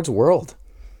leaning towards world.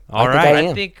 All I think right. I am.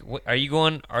 I think. Are you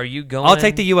going? I'll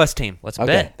take the U.S. team. Let's Okay,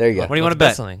 bet. there you go. What do you want to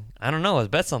Let's bet? Something. I don't know. Let's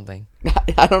bet something.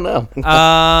 I don't know.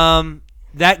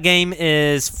 That game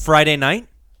is Friday night.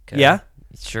 Okay. Yeah.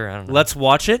 Sure. I don't know. Let's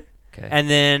watch it. Okay. And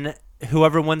then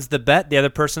whoever wins the bet, the other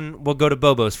person will go to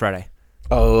Bobo's Friday.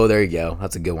 Oh, there you go.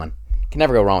 That's a good one. Can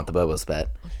never go wrong with the Bobo's bet.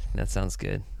 That sounds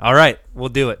good. All right, we'll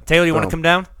do it. Taylor, you want to Boom. come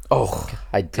down? Oh,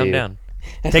 I do. Come down.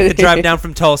 Take the drive down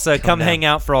from Tulsa. Come down. hang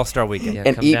out for All-Star Weekend. Yeah,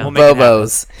 And come eat down. We'll make it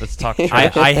Bobos. Let's talk.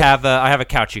 I have a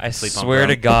couch you can I sleep on. swear bro.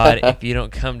 to God, if you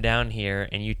don't come down here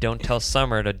and you don't tell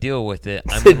Summer to deal with it,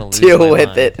 I'm gonna lose Deal my with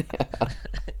mind. it.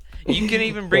 You can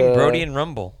even bring Brody and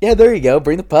Rumble. Yeah, there you go.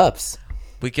 Bring the pups.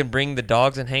 We can bring the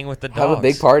dogs and hang with the dogs. Have a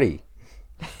big party.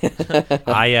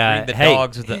 Read the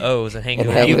dogs with the O's and hang And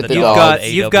it hang with with the the dogs. dogs. with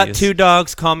the You've got AWs. 2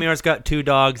 dogs. Kamiar's got 2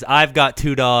 dogs. I've got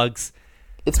 2 dogs.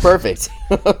 It's perfect.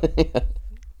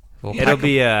 We'll It'll pack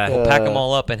be 'em- we'll pack them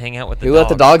all up and hang out with the Who dogs. let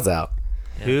the dogs out?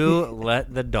 Who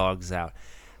let the dogs out?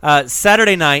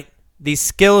 Saturday night, the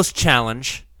Skills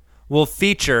Challenge will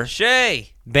feature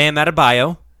Shay. Bam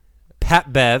Adebayo,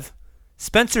 Pat Bev,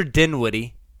 Spencer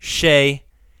Dinwiddie, Shea,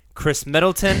 Chris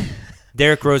Middleton,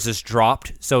 Derrick Rose is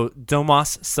dropped, so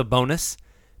Domas Sabonis,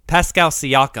 Pascal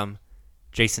Siakam,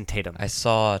 Jason Tatum. I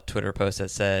saw a Twitter post that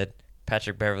said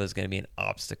Patrick Beverley is going to be an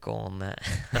obstacle on that.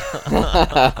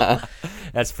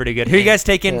 That's pretty good. Who are you guys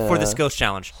taking for the Skills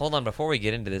Challenge? Hold on, before we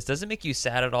get into this, does it make you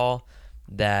sad at all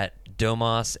that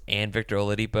Domas and Victor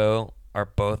Oladipo are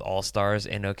both all-stars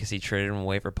and OKC traded him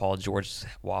away for Paul George's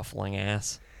waffling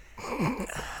ass?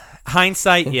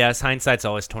 Hindsight, yes. Hindsight's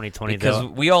always 2020, Because though.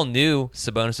 we all knew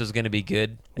Sabonis was going to be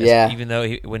good. Yeah. Even though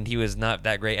when he was not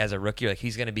that great as a rookie, like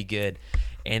he's going to be good.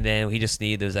 And then he just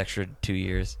needed those extra 2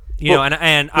 years. You know,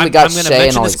 and I'm got going to Shea and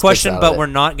mention all this these picks question, out of but it. we're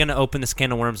not going to open this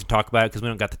can of worms and talk about it because we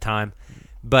don't got the time.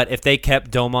 But if they kept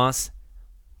Domas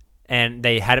and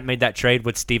they hadn't made that trade,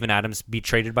 would Steven Adams be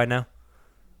traded by now?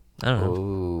 I don't know.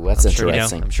 Ooh, that's Sure,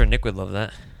 interesting. I'm sure Nick would love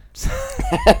that.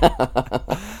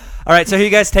 All right, so who are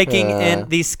you guys taking in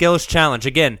the Skills Challenge?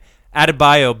 Again,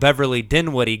 Adebayo, Beverly,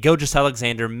 Dinwiddie, Gilgeous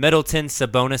Alexander, Middleton,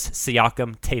 Sabonis,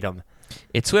 Siakam, Tatum.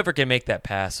 It's whoever can make that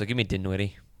pass, so give me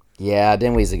Dinwiddie. Yeah,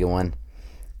 Dinwiddie's a good one.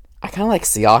 I kind of like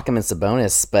Siakam and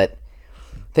Sabonis, but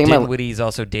Dinwiddie's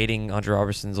also dating Andre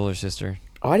Robertson's older sister.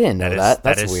 Oh, I didn't know that.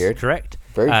 That's is weird. Correct.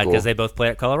 Very cool. Because they both play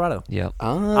at Colorado. Yep.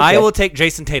 Oh, I okay. will take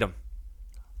Jason Tatum.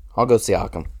 I'll go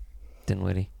Siakam.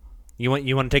 Dinwiddie. You want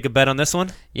to take a bet on this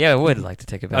one? Yeah, I would like to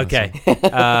take a bet. on Okay.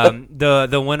 some.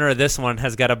 The winner of this one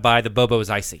has got to buy the Bobo's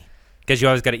icy because you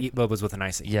always got to eat Bobo's with an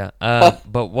icy. Yeah.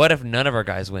 But what if none of our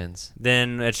guys wins?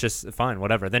 Then it's just fine,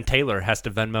 whatever. Then Taylor has to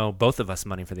Venmo both of us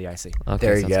money for the icy. Okay,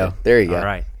 There you sounds go. good. There you go. All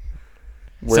right.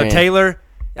 We're So in. Taylor,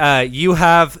 you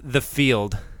have the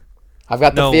field. I've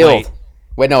got the No, field.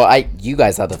 Wait, no, you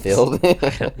guys have the field.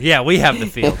 Yeah, we have the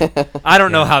field. I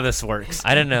don't know how this works.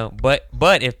 I don't know, but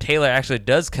if Taylor actually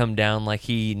does come down like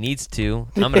he needs to,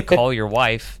 I'm gonna call your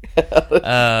wife.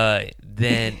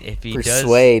 Then if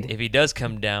Persuade. he does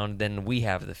come down, then we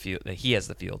have the field. He has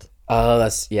the field. Oh,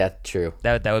 that's true.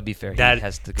 That would be fair. He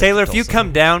has to go Taylor, to if you Tulsa.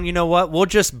 come down, you know what? We'll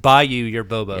just buy you your yeah,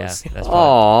 Bobos that's probably,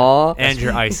 Aw, and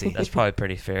your icy. that's probably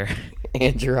pretty fair.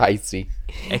 Andrew Icy.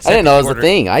 Except I didn't know if it you was a order-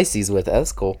 thing. Icy's with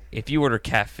that's cool. If you order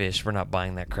catfish, we're not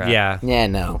buying that crap. Yeah. Yeah,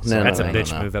 no, That's no, a no,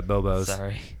 bitch no. move at Bobo's.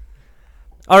 Sorry.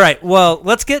 All right, well,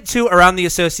 let's get to Around the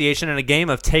Association and a game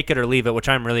of Take It or Leave It, which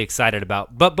I'm really excited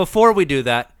about. But before we do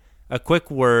that, a quick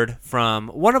word from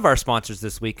one of our sponsors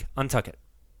this week, Untuck It.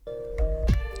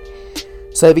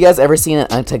 So have you guys ever seen an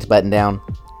untucked button down?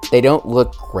 They don't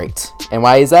look great. And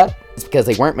why is that? It's because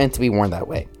they weren't meant to be worn that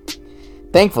way.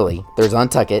 Thankfully, there's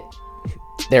Untuck It.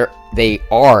 They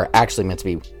are actually meant to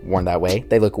be worn that way.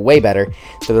 They look way better.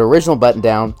 They're the original button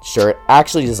down shirt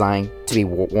actually designed to be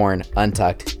worn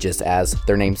untucked, just as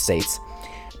their name states.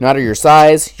 No matter your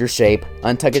size, your shape,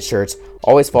 Untuck It shirts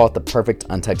always fall at the perfect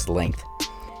untucked length.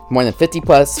 More than 50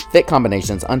 plus fit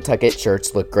combinations, Untuck It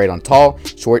shirts look great on tall,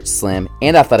 short, slim,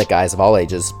 and athletic guys of all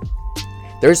ages.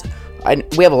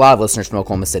 We have a lot of listeners from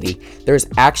Oklahoma City. There's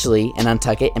actually an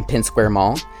Untuck It in Penn Square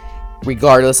Mall,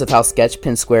 regardless of how sketch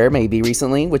Penn Square may be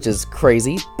recently, which is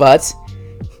crazy, but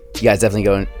you guys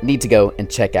definitely need to go and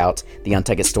check out the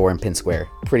Untuck It store in Penn Square.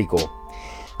 Pretty cool.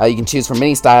 You can choose from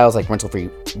many styles like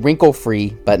wrinkle-free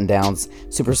button-downs,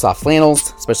 super soft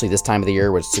flannels, especially this time of the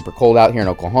year where it's super cold out here in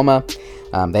Oklahoma.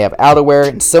 They have outerwear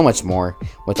and so much more.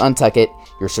 With Untuck It,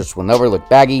 your shirts will never look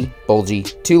baggy, bulgy,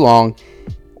 too long,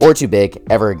 or too big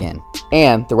ever again.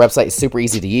 And the website is super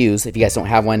easy to use. If you guys don't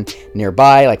have one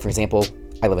nearby, like for example,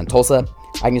 I live in Tulsa,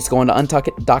 I can just go into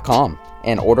untuckit.com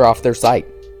and order off their site.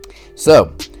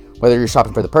 So, whether you're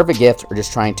shopping for the perfect gift or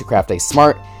just trying to craft a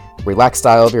smart, relaxed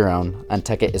style of your own,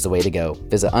 Untuck It is the way to go.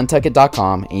 Visit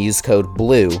untuckit.com and use code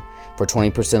BLUE for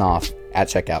 20% off at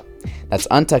checkout. That's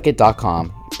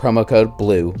untuckit.com, promo code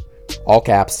BLUE, all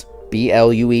caps,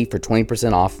 BLUE for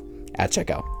 20% off at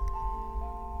checkout.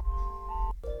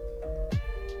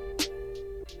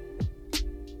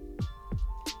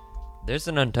 There's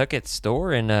an Untuck It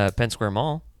store in Penn Square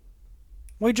Mall.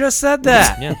 We just said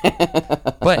that.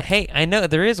 Yeah. But hey, I know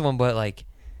there is one, but like,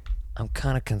 I'm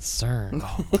kind of concerned.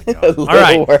 All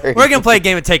right, we're going to play a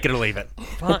game of Take It or Leave It.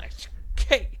 Fine.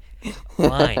 Okay.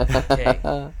 Fine.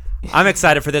 Okay. I'm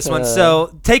excited for this one.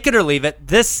 So, Take It or Leave It,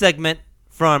 this segment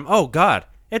from, oh, God,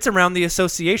 it's Around the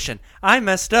Association. I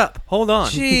messed up. Hold on.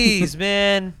 Jeez,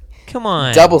 man. Come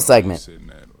on. Double segment. Sitting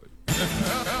that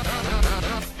way.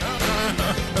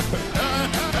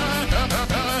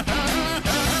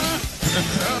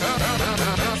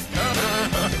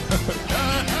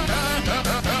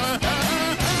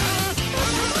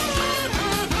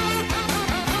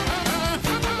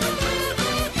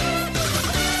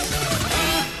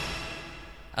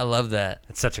 I love that.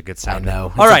 It's such a good sound. I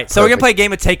know. All right, so we're going to play a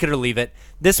game of Take It or Leave It.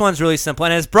 This one's really simple,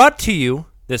 and it's brought to you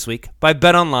this week by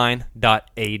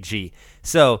betonline.ag.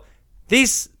 So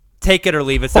these Take It or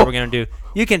Leave It that we're going to do,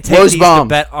 you can take these to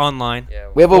Bet Online. Yeah,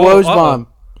 We have a Woj bomb.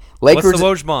 What's the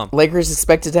Woj bomb? Lakers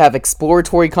expected to have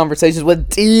exploratory conversations with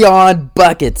Dion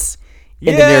Buckets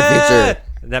in the near future.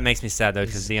 That makes me sad, though,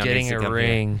 because Dion getting needs to a come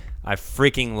ring. here. I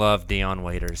freaking love Dion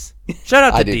Waiters. Shout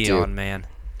out I to do, Dion, too. man.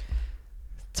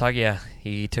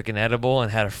 He took an edible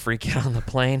and had a freak out on the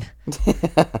plane.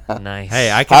 Nice.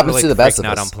 Hey, I can Happens relate to to the best of freaking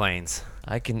out us. on planes.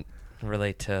 I can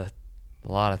relate to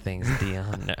a lot of things,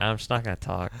 Dion. I'm just not going to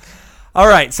talk. All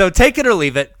right, so Take It or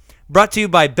Leave It, brought to you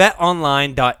by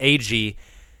betonline.ag.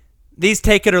 These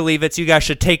Take It or Leave It's, you guys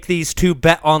should take these to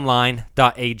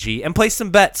betonline.ag and place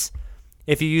some bets.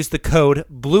 If you use the code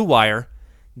BLUEWIRE,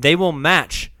 they will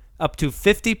match up to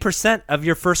 50% of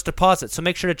your first deposit. So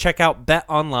make sure to check out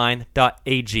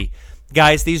betonline.ag.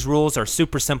 Guys, these rules are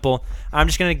super simple. I'm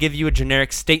just going to give you a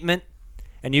generic statement,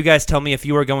 and you guys tell me if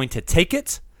you are going to take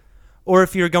it or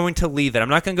if you're going to leave it. I'm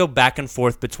not going to go back and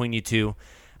forth between you two.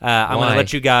 I'm going to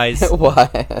let you guys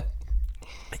Why?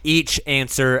 each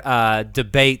answer,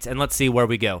 debate, and let's see where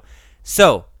we go.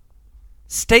 So,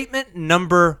 statement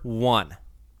number 1.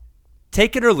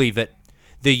 Take it or leave it.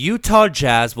 The Utah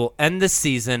Jazz will end the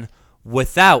season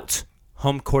without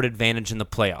home court advantage in the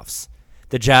playoffs.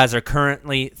 The Jazz are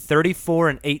currently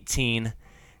 34-18.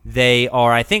 They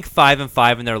are, I think,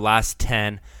 5-5 in their last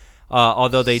 10.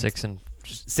 Although they 6-4.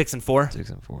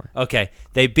 6-4. Okay,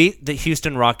 they beat the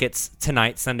Houston Rockets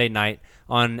tonight, Sunday night,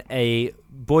 on a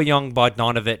Bojan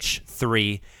Bogdanovic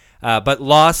 3. But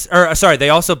lost. They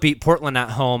also beat Portland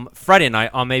at home Friday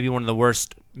night on maybe one of the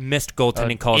worst missed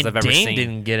goaltending calls I've ever Dame seen.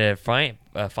 didn't get a fine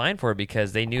for it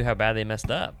because they knew how bad they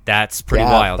messed up. That's pretty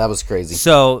wild. That was crazy.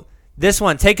 So this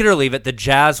one, take it or leave it. The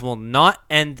Jazz will not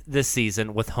end the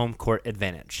season with home court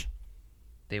advantage.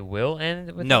 They will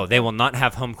end with No, they will not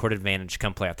have home court advantage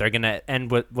come playoff. They're going to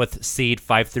end with seed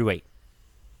 5 through 8.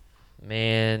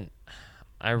 Man,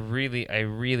 I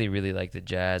really like the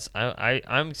Jazz.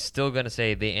 I'm still gonna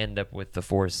say they end up with the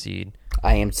 4th seed.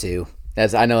 I am too.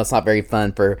 I know it's not very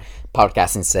fun for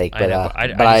podcasting's sake, but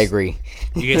I agree.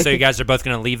 So you guys are both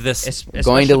going to leave this?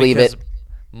 Going to leave it.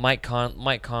 Mike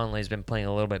Conley's been playing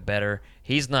a little bit better.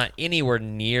 He's not anywhere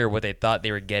near what they thought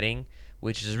they were getting,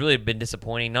 which has really been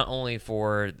disappointing, not only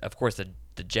for, of course,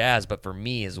 the Jazz, but for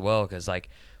me as well, because, like,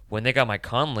 when they got Mike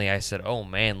Conley, I said, oh,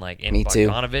 man, like, and Me too.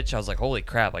 Bogdanovic, I was like, holy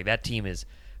crap, like, that team is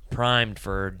primed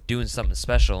for doing something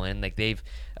special, and, like, we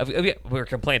were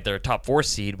complaining they're a top 4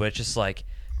 seed, but it's just like,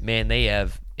 man,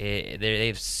 they've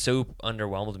so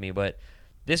underwhelmed me. But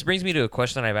this brings me to a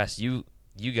question I've asked you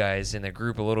guys in the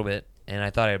group a little bit, and I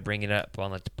thought I'd bring it up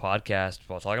on the podcast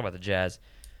while talking about the Jazz.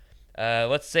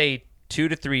 Let's say 2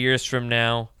 to 3 years from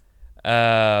now,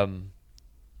 2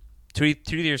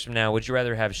 years from now, would you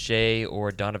rather have Shea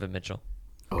or Donovan Mitchell?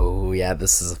 Oh yeah,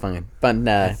 this is a fun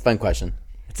question.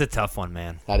 It's a tough one,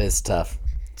 man. That is tough.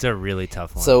 It's a really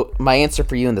tough one. So my answer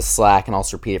for you in the Slack, and I'll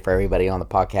just repeat it for everybody on the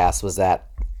podcast, was that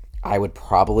I would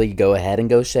probably go ahead and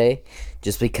go Shea,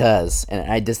 just because.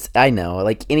 And I know,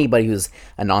 like, anybody who's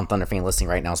a non-Thunder fan listening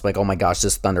right now is like, oh my gosh,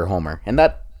 this Thunder homer, and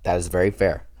that is very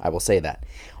fair. I will say that.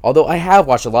 Although I have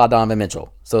watched a lot of Donovan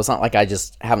Mitchell, so it's not like I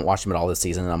just haven't watched him at all this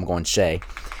season, and I'm going Shea.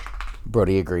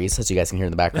 Brody agrees, as you guys can hear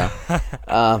in the background.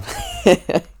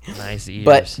 Nice ears.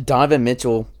 But Donovan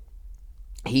Mitchell,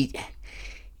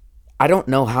 I don't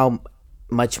know how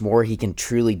much more he can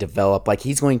truly develop. Like,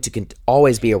 he's going to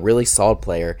always be a really solid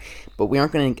player, but I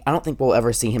don't think we'll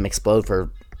ever see him explode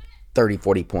for 30,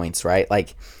 40 points, right?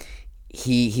 Like,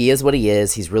 he is what he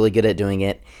is. He's really good at doing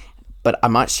it, but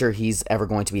I'm not sure he's ever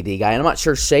going to be the guy. And I'm not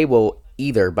sure Shea will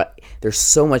either, but there's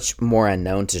so much more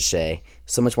unknown to Shea,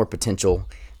 so much more potential.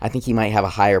 I think he might have a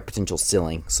higher potential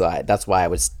ceiling, so that's why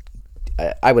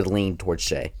I would lean towards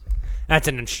Shea. That's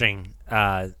an interesting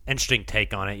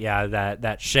take on it. Yeah,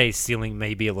 that Shea's ceiling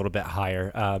may be a little bit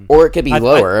higher, or it could be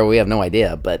lower. We have no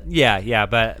idea, but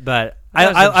but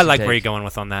I like where you're going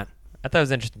with on that. I thought it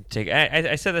was interesting to take.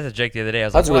 I said that to Jake the other day.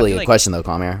 That's a really good question, though,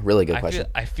 Comir. Really good question.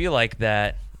 I feel like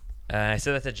that. I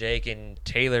said that to Jake and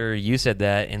Taylor. You said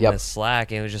that in the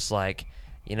Slack, and it was just like,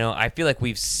 I feel like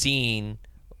we've seen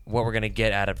what we're gonna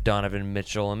get out of Donovan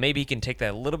Mitchell, and maybe he can take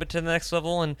that a little bit to the next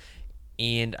level.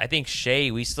 And I think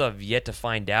Shea, we still have yet to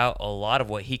find out a lot of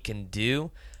what he can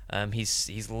do.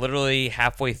 He's literally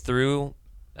halfway through.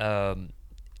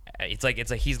 It's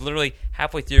like he's literally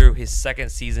halfway through his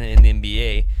 2nd season in the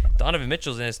NBA. Donovan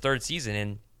Mitchell's in his 3rd season,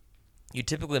 and you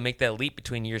typically make that leap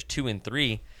between years 2 and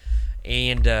 3.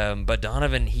 And but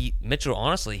Donovan Mitchell,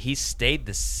 honestly, he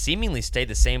seemingly stayed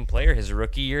the same player his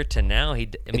rookie year to now.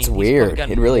 It's weird.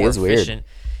 It really is weird.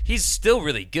 He's still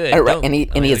really good, right, and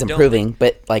he is improving.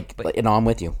 But I'm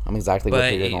with you. I'm exactly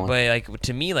with you. But like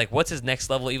to me, like what's his next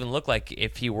level even look like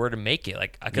if he were to make it?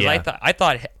 Like because I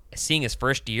thought seeing his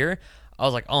first year, I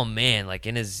was like, oh man, like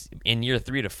in year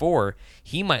 3 to 4,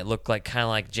 he might look like kind of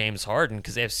like James Harden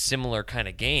because they have similar kind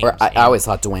of games. Or I always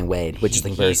thought Dwayne Wade, which is the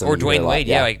comparison. Or Dwayne Wade,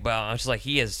 yeah. Like, but I'm just like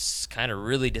he has kind of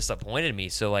really disappointed me.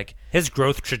 So like his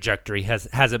growth trajectory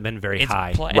hasn't been very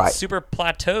high. It's super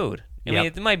plateaued. I mean,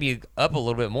 it might be up a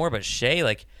little bit more, but Shea,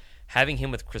 like having him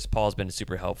with Chris Paul has been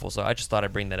super helpful. So I just thought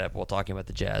I'd bring that up while talking about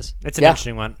the Jazz. It's an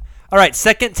interesting one. All right,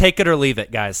 second, take it or leave it,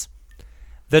 guys.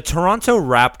 The Toronto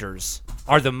Raptors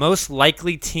are the most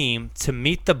likely team to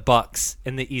meet the Bucks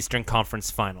in the Eastern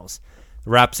Conference Finals. The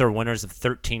Raps are winners of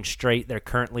 13 straight. They're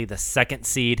currently the second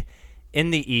seed in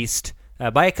the East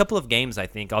by a couple of games, I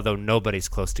think, although nobody's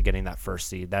close to getting that first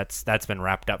seed. That's been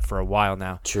wrapped up for a while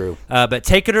now. True. But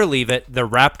take it or leave it, the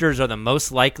Raptors are the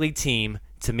most likely team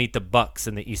to meet the Bucks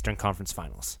in the Eastern Conference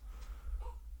Finals.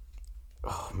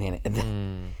 Oh,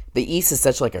 man. The East is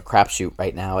such like a crapshoot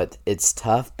right now. It's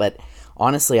tough, but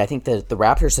honestly, I think that the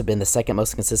Raptors have been the second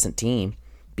most consistent team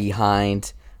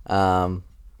behind the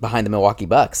Milwaukee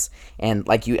Bucks. And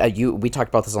like we talked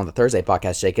about this on the Thursday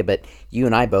podcast, Jacob, but you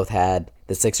and I both had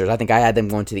the Sixers. I think I had them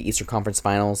going to the Eastern Conference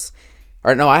Finals.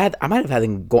 Or no, I might have had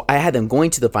them I had them going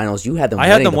to the finals. You had them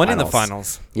winning the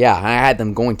finals. Yeah, I had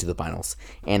them going to the finals.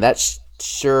 And that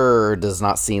sure does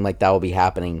not seem like that will be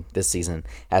happening this season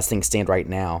as things stand right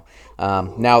now.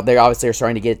 Now they obviously are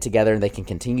starting to get it together and they can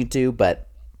continue to, but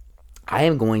I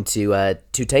am going to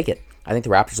take it. I think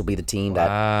the Raptors will be the team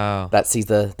that sees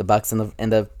the Bucks in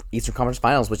the Eastern Conference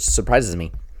Finals, which surprises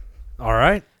me. All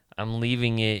right, I'm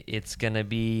leaving it. It's gonna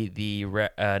be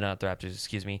not the Raptors.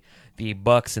 Excuse me, the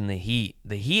Bucks and the Heat.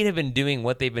 The Heat have been doing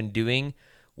what they've been doing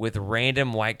with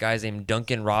random white guys named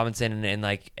Duncan Robinson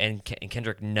and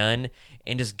Kendrick Nunn,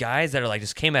 and just guys that are like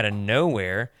just came out of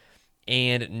nowhere,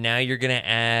 and now you're gonna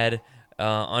add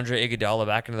Andre Iguodala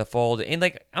back into the fold. And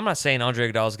like, I'm not saying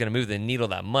Andre Iguodala is going to move the needle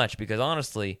that much because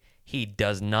honestly, he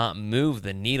does not move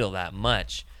the needle that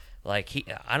much. Like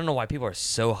I don't know why people are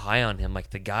so high on him.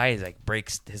 Like the guy is like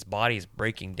his body is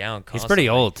breaking down constantly. He's pretty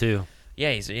old too.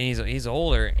 Yeah, he's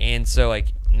older, and so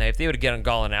like now if they would have gotten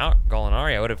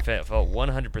Gallinari, I would have felt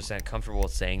 100% comfortable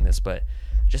with saying this. But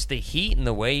just the Heat and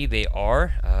the way they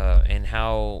are, and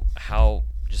how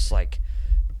just like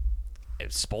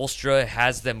Spoelstra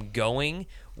has them going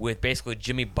with basically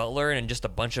Jimmy Butler and just a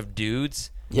bunch of dudes.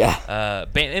 Yeah.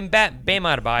 Bam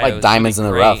Adebayo like diamonds in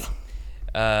the rough.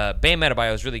 Bam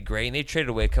Adebayo is really great, and they traded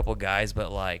away a couple guys,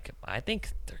 but like I think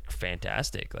they're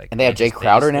fantastic. Like, and they have Jay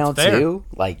Crowder now too.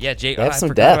 Like yeah, they have I some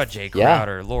forgot depth. about Jay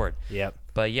Crowder. Lord. Yep.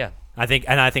 But yeah, I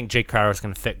think Jay Crowder is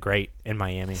going to fit great in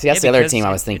Miami. See, that's the other team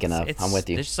I was thinking of. I'm with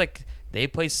you. It's just like they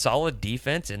play solid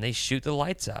defense and they shoot the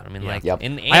lights out. I mean,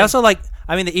 I also like.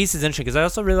 I mean, the East is interesting because I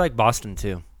also really like Boston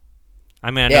too.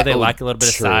 I mean, I know they lack a little bit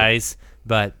of size,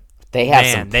 but they have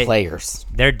some players.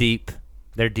 They're deep.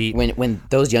 They're deep. When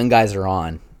those young guys are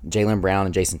on, Jaylen Brown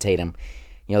and Jason Tatum,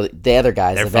 you know, the other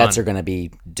guys, the vets are going to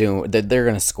be doing. They're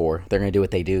going to score. They're going to do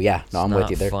what they do. Yeah, no, I'm with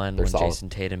you. They're fun when solid. Jason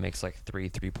Tatum makes like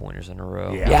 3-pointers in a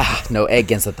row. Yeah, no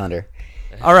against the Thunder.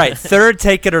 All right, third,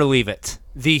 take it or leave it.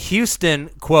 The Houston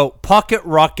quote pocket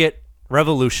rocket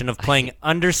revolution of playing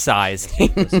undersized.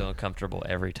 I'm so uncomfortable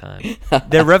every time.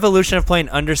 The revolution of playing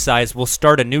undersized will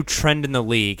start a new trend in the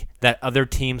league that other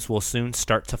teams will soon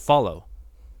start to follow.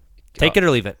 Take it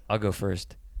or leave it. I'll go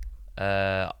first.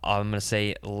 I'm going to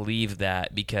say leave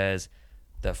that because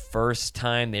the first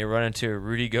time they run into a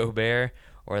Rudy Gobert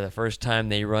or the first time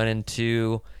they run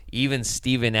into even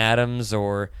Steven Adams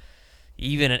or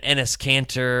even an Enes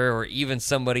Kanter or even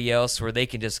somebody else where they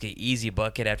can just get easy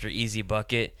bucket after easy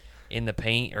bucket in the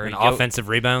paint or offensive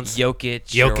rebounds.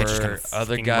 Jokic or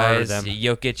other guys.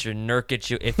 Jokic or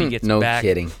Nurkic if he gets back. No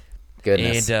kidding.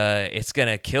 Goodness. And it's going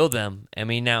to kill them. I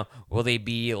mean, now, will they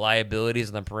be liabilities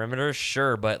on the perimeter?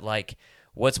 Sure, but like,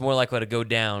 what's more likely to go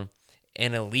down?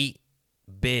 An elite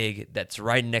big that's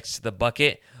right next to the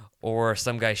bucket or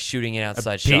some guy shooting an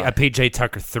outside shot? A PJ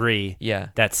Tucker 3 yeah.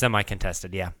 That's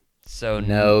semi-contested, yeah. So,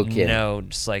 no kidding. No,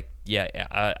 just like,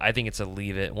 I think it's a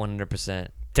leave it 100%.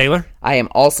 Taylor? I am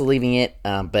also leaving it,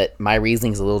 but my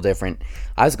reasoning is a little different.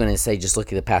 I was going to say just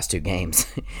look at the past two games.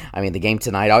 I mean, the game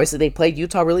tonight, obviously they played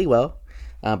Utah really well,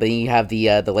 but then you have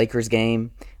the Lakers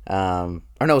game. The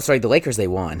Lakers they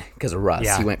won because of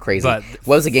Russ. He went crazy. But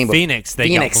what was the game? Phoenix,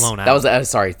 they got blown out. That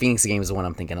was Phoenix game is the one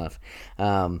I'm thinking of.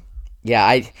 The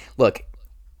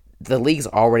league's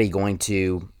already going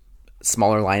to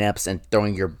smaller lineups and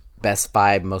throwing your best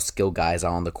 5 most skilled guys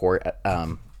on the court.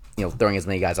 Throwing as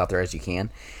many guys out there as you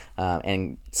can.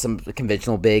 And some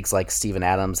conventional bigs like Steven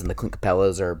Adams and the Clint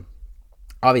Capellas are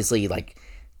obviously like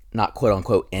not quote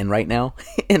unquote in right now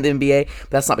in the NBA. But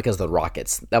that's not because of the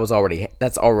Rockets. That's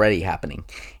already happening.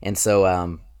 And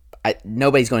so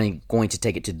nobody's going to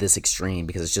take it to this extreme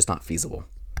because it's just not feasible.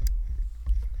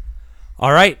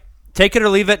 All right, take it or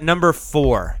leave it. Number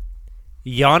 4,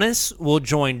 Giannis will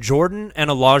join Jordan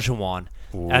and Olajuwon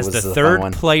as the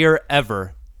third player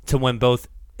ever to win both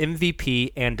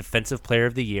MVP and Defensive Player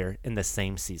of the Year in the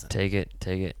same season. Take it.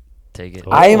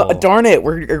 Darn it,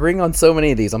 we're agreeing on so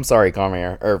many of these. I'm sorry,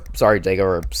 Conrad, or sorry, Jacob,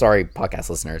 or sorry, podcast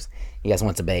listeners. You guys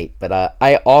want to debate, but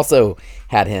I also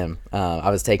had him. I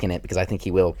was taking it because I think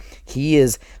he will. He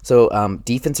is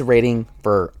defensive rating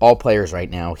for all players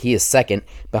right now. He is second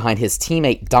behind his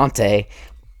teammate Dante,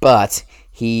 but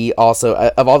he also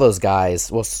of all those guys.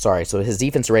 So his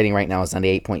defense rating right now is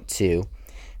 98.2.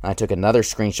 I took another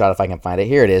screenshot if I can find it.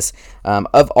 Here it is.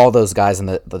 Of all those guys in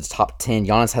the top 10,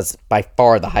 Giannis has by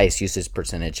far the highest usage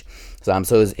percentage. So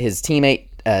his teammate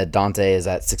Dante is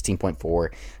at 16.4.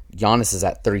 Giannis is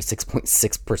at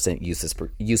 36.6%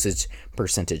 usage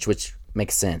percentage, which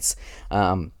makes sense.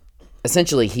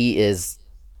 Essentially, he is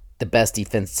the best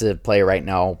defensive player right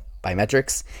now by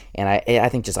metrics, and I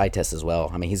think just eye test as well.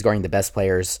 I mean, he's guarding the best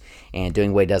players and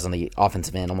doing what he does on the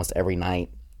offensive end almost every night.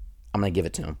 I'm going to give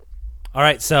it to him. All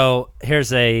right, so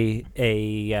here's an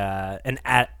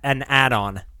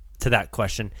add-on to that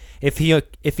question. If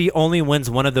he only wins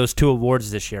one of those 2 awards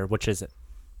this year, which is it?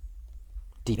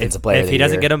 Defensive Player of the Year. If he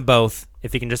doesn't get them both,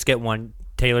 if he can just get one,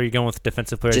 Taylor, you going with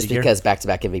Defensive Player of the Year? Just because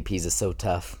back-to-back MVPs is so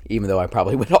tough, even though I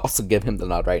probably would also give him the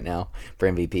nod right now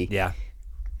for MVP. Yeah.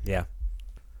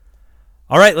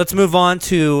 All right, let's move on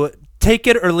to take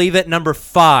it or leave it. Number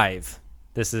 5.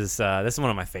 This is one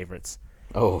of my favorites.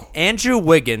 Oh, Andrew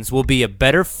Wiggins will be a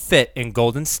better fit in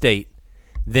Golden State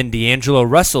than D'Angelo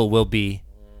Russell will be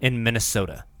in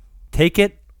Minnesota. Take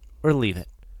it or leave it.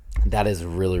 that is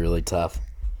really, really tough.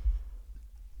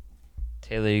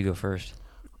 Taylor, you go first.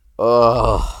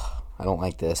 Oh, I don't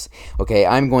like this. Okay,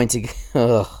 I'm going to...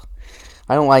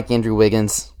 I don't like Andrew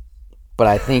Wiggins, but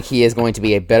I think he is going to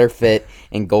be a better fit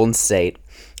in Golden State.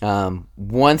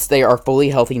 Once they are fully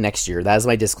healthy next year, that is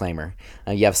my disclaimer.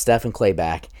 You have Steph and Clay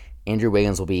back. Andrew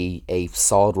Wiggins will be a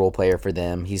solid role player for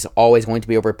them. He's always going to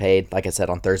be overpaid, like I said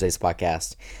on Thursday's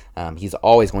podcast. He's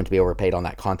always going to be overpaid on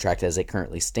that contract as it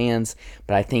currently stands,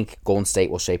 but I think Golden State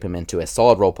will shape him into a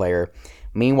solid role player.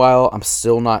 Meanwhile, I'm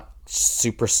still not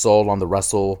super sold on the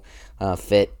Russell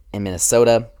fit in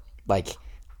Minnesota. Like,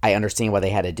 I understand why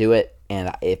they had to do it,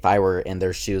 and if I were in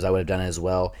their shoes, I would have done it as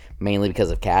well, mainly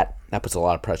because of Cat. That puts a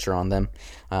lot of pressure on them.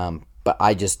 But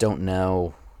I just don't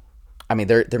know. I mean,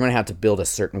 they're going to have to build a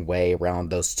certain way around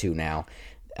those two now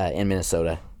in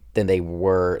Minnesota than they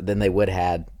would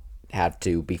have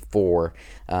to before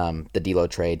the D'Lo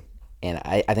trade. And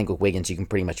I think with Wiggins, you can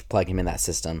pretty much plug him in that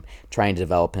system, try and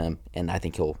develop him, and I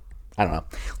think he'll. I don't know,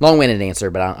 long-winded answer,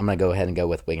 but I'm going to go ahead and go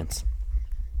with Wiggins.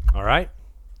 All right.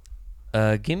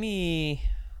 Give me,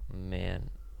 man,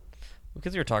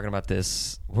 because we were talking about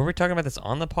this. Were we talking about this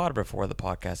on the pod or before the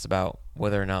podcast about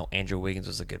whether or not Andrew Wiggins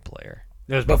was a good player?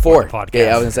 It was before the podcast.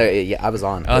 Yeah, I was gonna say. Yeah, I was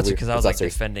on. Oh, it's because I was like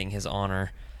defending his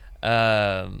honor.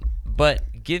 But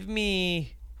give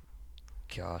me,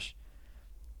 gosh,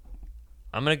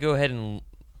 I'm gonna go ahead and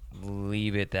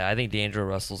leave it that I think D'Angelo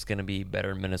Russell's gonna be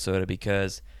better in Minnesota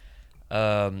because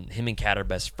him and Cat are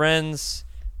best friends.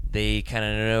 They kind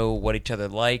of know what each other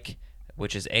like,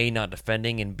 which is A, not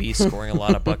defending, and B, scoring a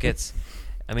lot of buckets.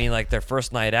 I mean, like their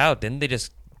first night out, didn't they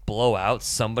just blow out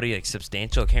somebody like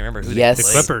substantial? I can't remember who they played. The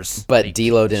Clippers. But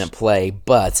D'Lo didn't play.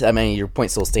 But I mean, your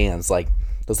point still stands. Like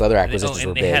those other acquisitions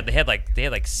were big. They had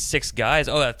like six guys.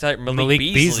 Oh, that's right. Malik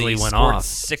Beasley went scored off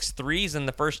 6 threes in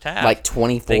the first half. Like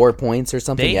 24 points or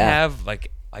something. They yeah. have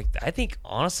like I think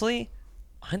honestly,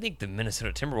 I think the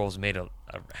Minnesota Timberwolves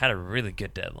had a really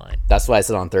good deadline. That's why I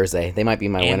said on Thursday they might be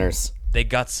my winners. They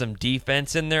got some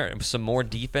defense in there, some more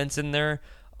defense in there,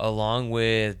 along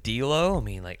with D'Lo. I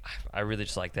mean, like I really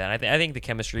just like that. I think the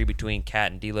chemistry between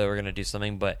Cat and D'Lo are going to do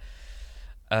something. But,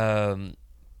 man,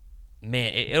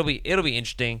 it'll be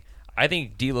interesting. I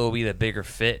think D'Lo will be the better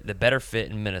fit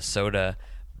in Minnesota.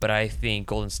 But I think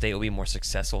Golden State will be more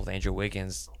successful with Andrew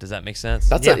Wiggins. Does that make sense?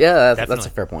 That's a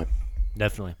fair point.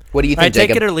 Definitely. What do you think, All right,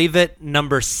 Jacob? take it or leave it.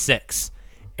 Number 6.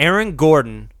 Aaron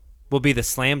Gordon will be the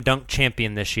slam dunk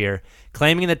champion this year,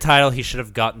 claiming the title he should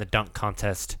have gotten the dunk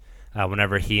contest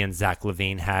whenever he and Zach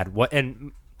LaVine had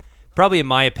and probably in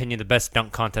my opinion the best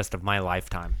dunk contest of my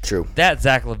lifetime. True. That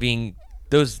Zach LaVine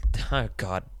Those, oh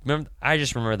God, I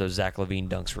just remember those Zach LaVine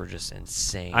dunks were just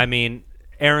insane. I mean,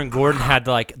 Aaron Gordon had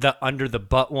like the under the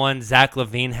butt one. Zach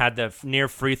LaVine had the near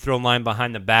free throw line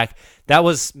behind the back. That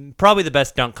was probably the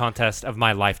best dunk contest of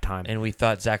my lifetime. And we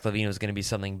thought Zach LaVine was going to be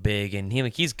something big, and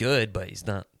he's good, but he's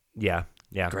not. Yeah.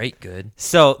 Great good.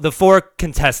 So the 4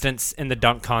 contestants in the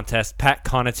dunk contest: Pat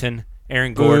Connaughton,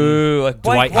 Aaron Gordon,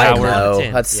 Dwight Howard.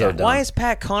 No, that's so dumb. Why is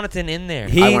Pat Connaughton in there?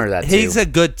 I wondered that too. He's a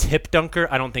good tip dunker.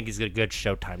 I don't think he's a good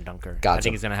Showtime dunker. Gotcha. I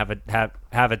think he's gonna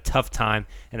have a tough time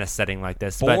in a setting like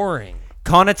this. Boring.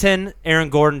 But Connaughton, Aaron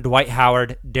Gordon, Dwight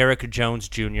Howard, Derrick Jones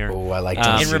Jr. Oh, I like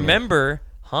Jones And Jr. remember,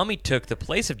 Hami took the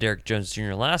place of Derrick Jones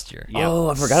Jr. last year. Yep. Oh,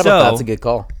 I forgot about that. That's a good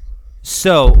call.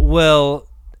 So will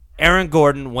Aaron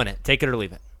Gordon win it? Take it or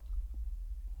leave it?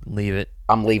 Leave it.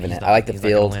 I'm leaving it. I like the he's not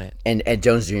gonna field, win it. and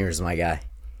Jones Jr. is my guy.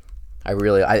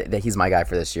 He's my guy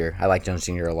for this year. I like Jones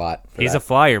Jr. a lot. He's a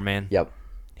flyer, man. Yep.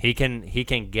 He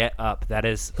can get up. That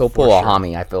is. He'll pull for a sure.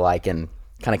 Hami, I feel like, and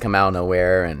kind of come out of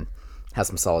nowhere and have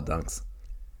some solid dunks.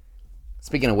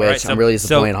 Speaking of which, All right, so- I'm really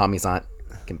disappointed Hami's not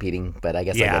competing, but I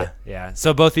guess I get Yeah, it. yeah.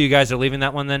 So both of you guys are leaving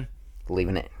that one then?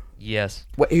 Leaving it. Yes.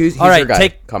 Who's All right, your guy?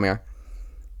 take- Kamiar.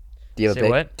 Do you have a Say pick?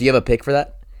 what? Do you have a pick for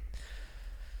that?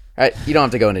 All right, you don't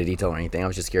have to go into detail or anything. I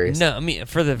was just curious. No, I mean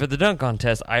for the dunk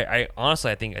contest, I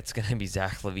honestly I think it's gonna be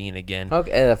Zach LaVine again.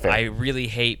 Okay, that's fair. I really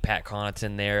hate Pat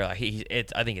Connaughton there. I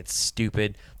think it's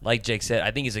stupid. Like Jake said,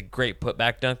 I think he's a great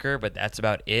putback dunker, but that's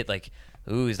about it. Like,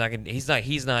 he's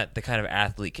not the kind of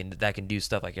athlete that can do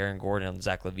stuff like Aaron Gordon and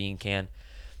Zach LaVine can.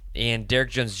 And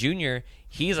Derrick Jones Jr.,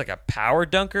 he's like a power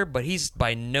dunker, but he's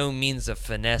by no means a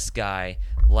finesse guy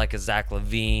like a Zach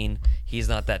LaVine. He's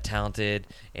not that talented.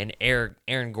 And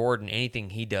Aaron Gordon,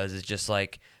 anything he does is just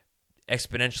like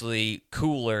exponentially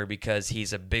cooler because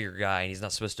he's a bigger guy and he's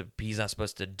not supposed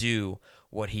to do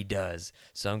what he does.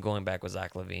 So I'm going back with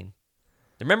Zach LaVine.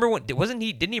 Remember when didn't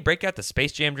he break out the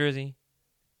Space Jam jersey?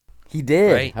 He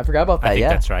did. Right. I forgot about that. I think yeah.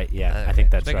 that's right. Yeah, I Okay, think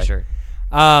that's just making right. sure.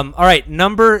 All right,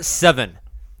 number 7.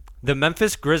 The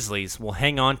Memphis Grizzlies will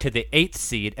hang on to the 8th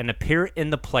seed and appear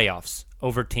in the playoffs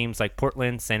over teams like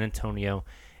Portland, San Antonio,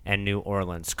 and New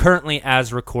Orleans. Currently,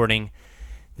 as recording,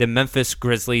 the Memphis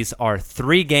Grizzlies are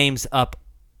 3 games up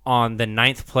on the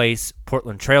 9th place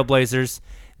Portland Trailblazers.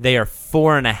 They are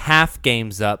 4.5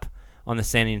 games up on the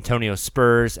San Antonio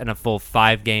Spurs and a full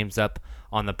 5 games up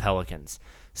on the Pelicans.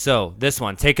 So this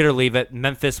one, take it or leave it.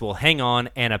 Memphis will hang on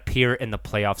and appear in the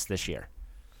playoffs this year.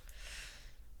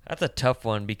 That's a tough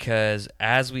one because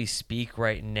as we speak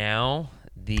right now,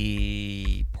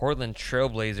 the Portland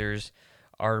Trailblazers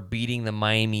are beating the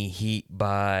Miami Heat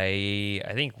by,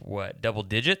 I think, double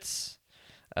digits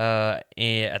at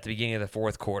the beginning of the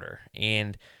fourth quarter.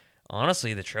 And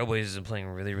honestly, the Trailblazers have been playing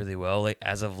really, really well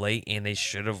as of late, and they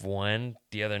should have won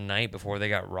the other night before they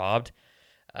got robbed.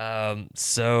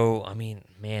 So I mean,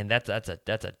 man, that's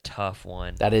a tough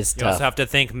one. That is You tough. also have to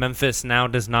think Memphis now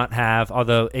does not have,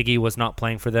 although Iggy was not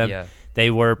playing for them, Yeah.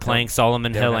 they were playing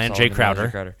Solomon Hill and Jay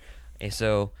Crowder. And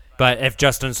so But if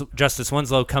Justice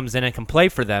Winslow comes in and can play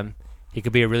for them, he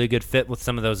could be a really good fit with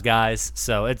some of those guys.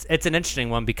 So it's an interesting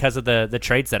one because of the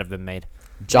trades that have been made.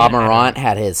 Ja Morant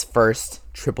had his first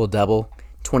triple-double,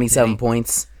 27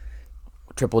 points,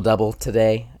 triple-double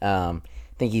today. I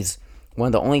think he's one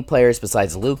of the only players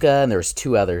besides Luka, and there's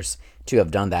 2 others to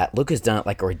have done that. Luka's done it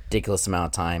like a ridiculous amount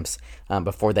of times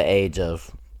before the age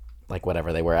of like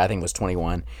whatever they were. I think it was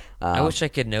 21. I wish I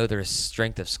could know their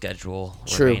strength of schedule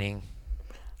True. remaining.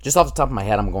 Just off the top of my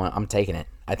head, I'm taking it.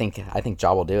 I think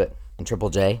Ja will do it. And Triple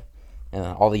J,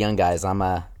 all the young guys. I'm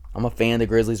a fan of the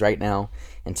Grizzlies right now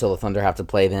until the Thunder have to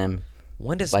play them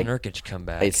When does like Nurkic come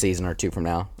back? a season or 2 from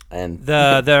now. And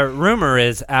The rumor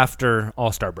is after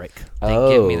All-Star break.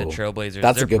 Give me the Trailblazers.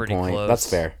 That's They're a good pretty point. close. That's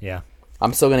fair. Yeah.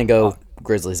 I'm still gonna go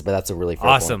Grizzlies, but that's a really fair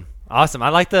point. Awesome. I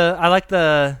like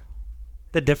the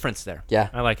difference there. Yeah.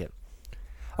 I like it.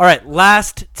 All right,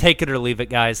 last take it or leave it,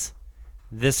 guys.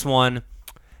 This one,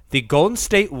 the Golden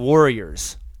State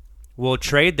Warriors will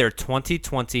trade their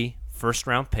 2020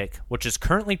 first-round pick, which is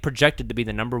currently projected to be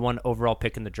the number 1 overall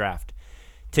pick in the draft,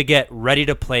 to get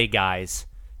ready-to-play guys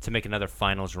to make another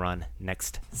finals run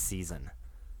next season.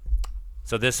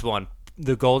 So this one,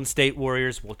 the Golden State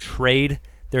Warriors will trade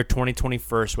their 2020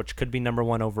 first, which could be number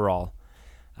 1 overall,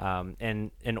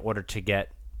 in order to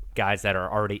get guys that are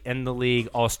already in the league,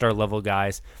 all-star level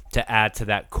guys, to add to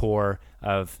that core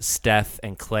of Steph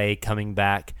and Clay coming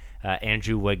back,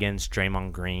 Andrew Wiggins,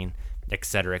 Draymond Green, et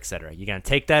cetera, et cetera. You going to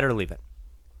take that or leave it?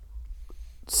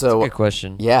 So Good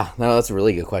question. yeah, no, that's a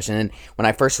really good question. And when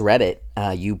I first read it,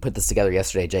 you put this together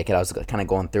yesterday, Jake, and I was kind of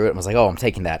going through it and was like, oh, I'm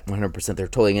taking that 100%. They're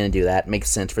totally going to do that. Makes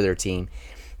sense for their team.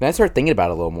 Then I started thinking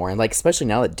about it a little more, and like especially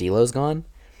now that D'Lo's gone,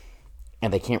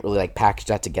 and they can't really like package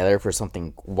that together for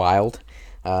something wild.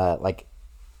 Like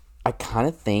I kind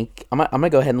of think I'm gonna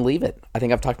go ahead and leave it. I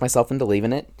think I've talked myself into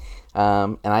leaving it,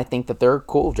 and I think that they're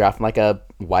cool drafting like a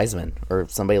Wiseman or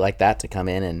somebody like that to come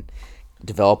in and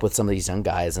develop with some of these young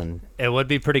guys, and it would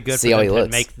be pretty good for see how them he to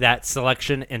looks. make that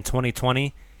selection in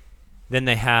 2020. Then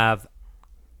they have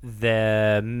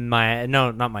the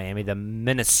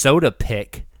Minnesota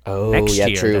pick next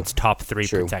year. True. That's top 3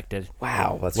 True. protected.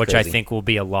 Wow, that's which crazy. I think will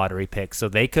be a lottery pick. So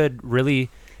they could really,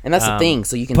 and that's the thing.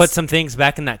 So you can put some things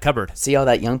back in that cupboard. See how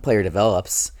that young player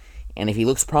develops, and if he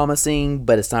looks promising,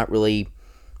 but it's not really,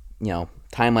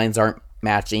 timelines aren't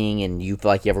matching, and you feel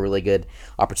like you have a really good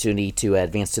opportunity to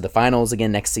advance to the finals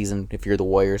again next season if you're the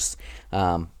Warriors,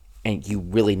 and you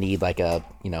really need like a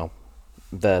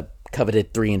the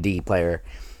coveted 3-and-D player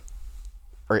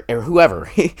or whoever,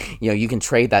 you can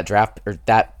trade that draft or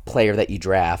that player that you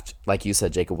draft, like you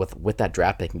said, Jacob, with that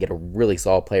draft pick and get a really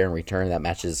solid player in return that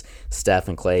matches Steph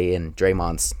and Clay and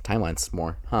Draymond's timelines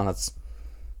more.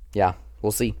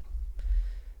 We'll see.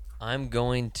 I'm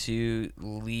going to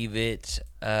leave it.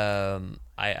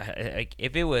 I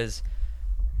if it was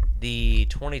the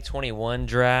 2021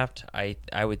 draft, I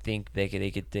would think they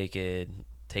could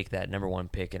take that number 1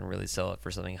 pick and really sell it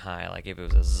for something high. Like if it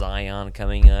was a Zion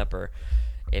coming up, or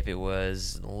if it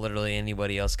was literally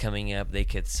anybody else coming up, they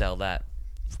could sell that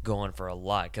going for a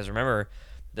lot. Because remember,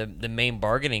 the main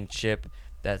bargaining chip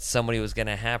that somebody was going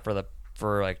to have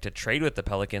to trade with the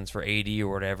Pelicans for AD or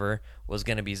whatever was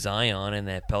going to be Zion, and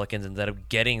the Pelicans ended up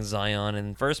getting Zion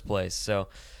in the first place. So,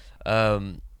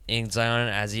 and Zion,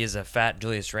 as he is a fat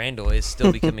Julius Randle, is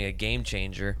still becoming a game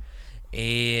changer.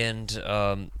 And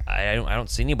I don't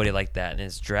see anybody like that in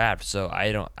his draft. So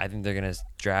I think they're gonna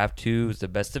draft who's the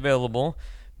best available.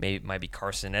 Maybe it might be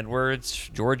Carson Edwards,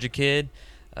 Georgia kid,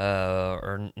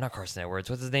 or not Carson Edwards.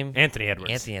 What's his name? Anthony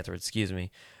Edwards. Anthony Edwards. Excuse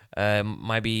me.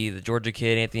 Might be the Georgia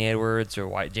kid, Anthony Edwards,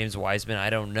 or James Wiseman.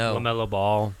 I don't know. LaMelo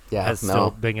Ball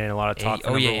still been getting a lot of talk.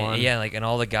 For number 1. And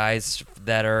all the guys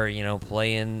that are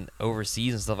playing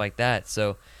overseas and stuff like that.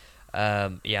 So,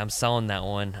 I'm selling that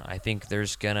one. I think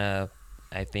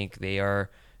they are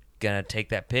gonna take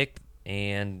that pick,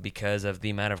 and because of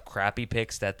the amount of crappy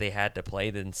picks that they had to play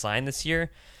and sign this year,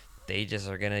 they just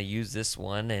are gonna use this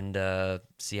one and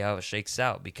see how it shakes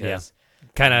out. Because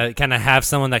kind of have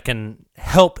someone that can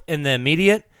help in the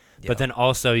immediate, but then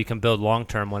also you can build long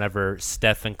term whenever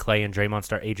Steph and Clay and Draymond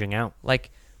start aging out. Like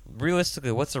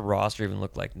realistically, what's the roster even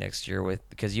look like next year?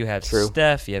 Because you have True.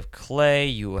 Steph, you have Clay,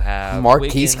 you have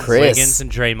Marquise Chris. Wiggins and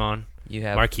Draymond. You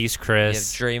have Marquise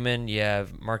Chris. You have Draymond. You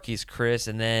have Marquise Chris,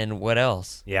 and then what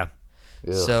else? Yeah.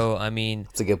 Ugh. So I mean,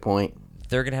 That's a good point.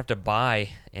 they're gonna have to buy,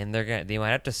 and they might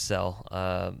have to sell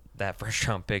that first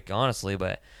round pick, honestly.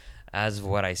 But as of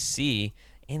what I see,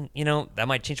 and that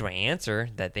might change my answer,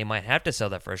 that they might have to sell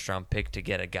that first round pick to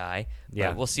get a guy. Yeah.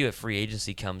 But we'll see what free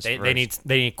agency comes first.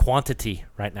 They need quantity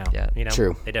right now. Yeah.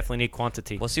 True. They definitely need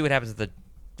quantity. We'll see what happens at the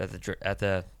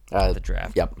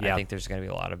draft. Yep. I think there's going to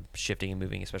be a lot of shifting and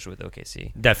moving, especially with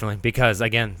OKC. Definitely, because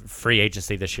again, free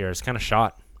agency this year is kind of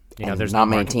shot. And there's not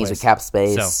no many teams with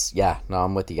marketplace. cap space. So,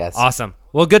 I'm with you guys. awesome.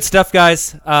 Well, good stuff,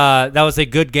 guys. That was a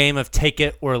good game of take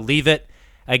it or leave it.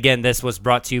 Again, this was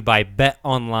brought to you by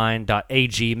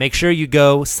betonline.ag. Make sure you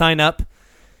go sign up.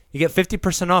 You get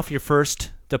 50% off your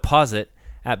first deposit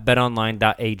at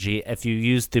betonline.ag if you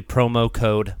use the promo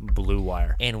code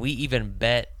BlueWire. And we even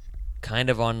bet kind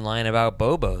of online about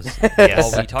Bobos.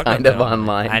 Yes. While we talked Kind about of that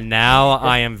online. And now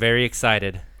I am very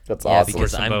excited. That's Yeah, awesome.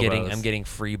 because some I'm Bobos. getting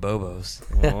free Bobos.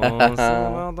 Oh,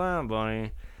 so about that,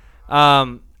 buddy.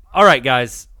 All right,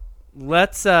 guys.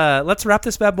 Let's wrap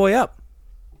this bad boy up.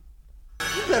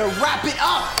 You better wrap it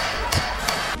up!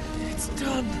 It's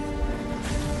done.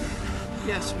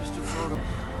 Yes, Mr. Frodo.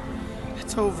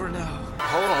 It's over now.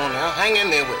 Hold on now, hang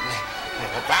in there with me.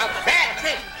 About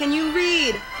that! Can you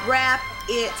read? Wrap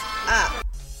it up.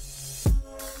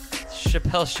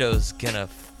 Chappelle Show's gonna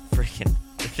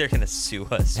they're gonna sue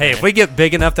us. Hey, man. if we get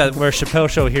big enough that where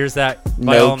Chappelle Show hears that,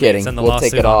 by No all kidding. means, send the We'll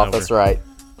lawsuit take it on off. over. That's right.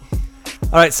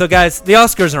 All right, so guys, the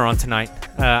Oscars are on tonight.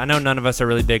 I know none of us are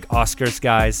really big Oscars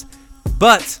guys,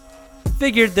 but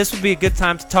figured this would be a good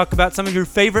time to talk about some of your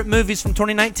favorite movies from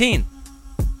 2019.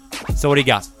 So what do you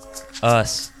got?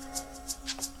 Us.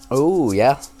 Oh,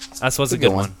 yeah. Us was a Good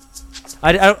good one.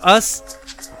 one. Us,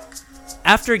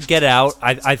 after Get Out,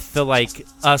 I feel like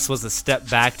Us was a step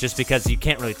back just because you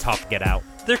can't really top Get Out.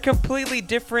 They're completely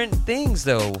different things,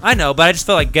 though. I know, but I just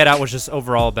feel like Get Out was just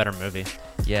overall a better movie.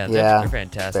 Yeah, Yeah, they're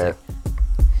fantastic.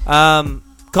 fair.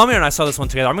 Kamiar and I saw this one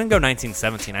together. I'm going to go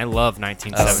 1917. I love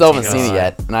 1917. I still haven't seen it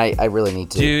yet, and I really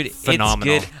need to. Dude,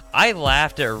 phenomenal. It's good. I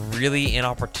laughed at really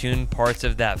inopportune parts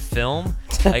of that film.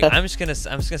 Like, I'm just gonna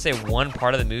say one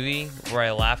part of the movie where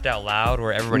I laughed out loud,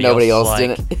 where nobody else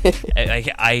like, didn't.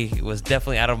 I was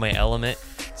definitely out of my element.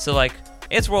 So like,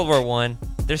 it's World War I.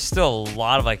 There's still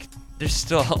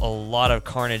a lot of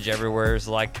carnage everywhere. There's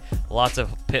like lots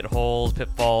of pitfalls,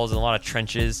 and a lot of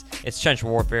trenches. It's trench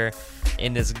warfare.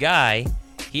 And this guy,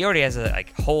 he already has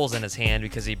like holes in his hand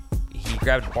because he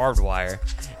grabbed barbed wire,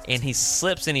 and he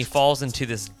slips and he falls into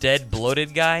this dead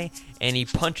bloated guy, and he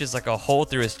punches like a hole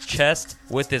through his chest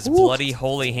with his bloody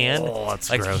holy hand. Oh, that's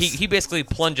like gross. he basically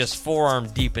plunges forearm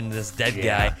deep into this dead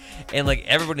guy, and like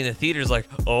everybody in the theater is like,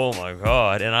 oh my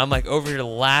god, and I'm like over here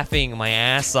laughing my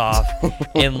ass off,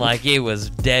 and like it was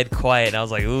dead quiet, and I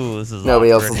was like, ooh, this is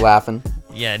Nobody awkward. else was laughing.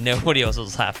 Yeah, nobody else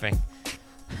was laughing.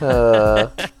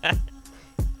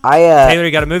 Taylor,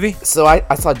 you got a movie? So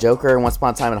I saw Joker and Once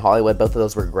Upon a Time in Hollywood. Both of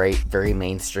those were great, very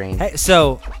mainstream. Hey,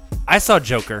 so I saw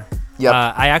Joker. Yep.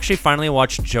 I actually finally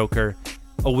watched Joker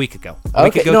a week ago.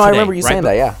 Okay, no, I remember you saying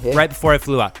that, yeah. Right before I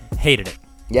flew out. Hated it.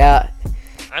 Yeah.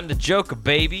 I'm the Joker,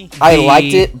 baby. I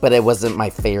liked it, but it wasn't my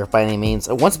favorite by any means.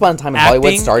 Once Upon a Time in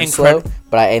Hollywood started slow,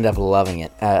 but I ended up loving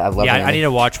it. I need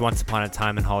to watch Once Upon a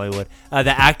Time in Hollywood.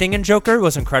 The acting in Joker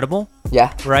was incredible.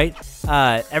 Yeah. Right?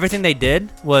 Everything they did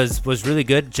was really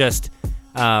good. Just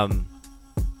yeah,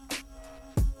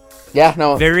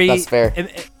 no, very that's fair.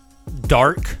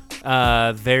 Dark,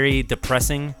 very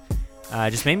depressing.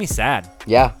 Just made me sad.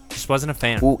 Yeah. Just wasn't a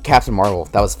fan. Ooh, Captain Marvel.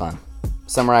 That was fun.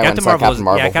 Summer I went and saw Captain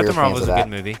Marvel. Yeah, Captain Marvel was a good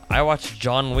movie. I watched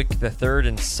John Wick the Third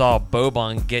and saw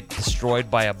Bobon get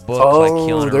destroyed by a book by Oh,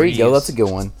 Keanu there Reeves. you go. That's a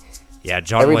good one. Yeah,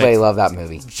 John Everybody Wick. loved that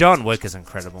movie. John Wick is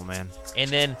incredible, man.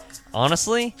 And then,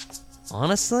 honestly,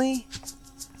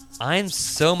 I'm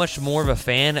so much more of a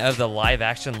fan of the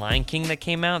live-action Lion King that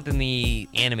came out than the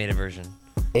animated version.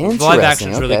 Interesting. Live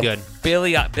action's really good.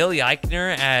 Billy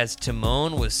Eichner as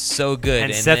Timon was so good.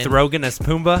 And Seth Rogen as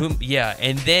Pumbaa. Yeah,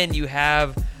 and then you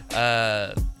have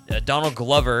Donald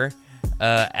Glover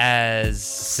as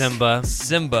Simba.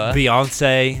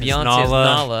 Beyonce as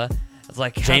Nala. It's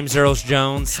like James Earl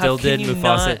Jones still did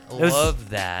Mufasa. Love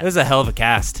that. It was a hell of a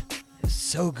cast. It's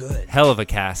so good. Hell of a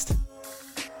cast.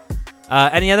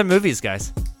 Any other movies,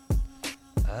 guys?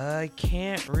 I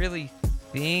can't really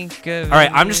think of. All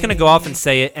right, I'm just gonna go off and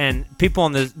say it, and people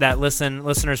on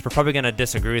listeners are probably gonna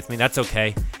disagree with me. That's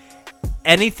okay.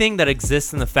 Anything that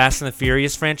exists in the Fast and the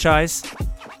Furious franchise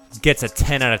gets a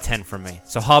 10 out of 10 from me.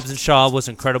 So Hobbs and Shaw was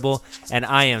incredible, and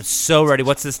I am so ready.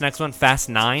 What's this next one? Fast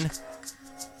 9?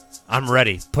 I'm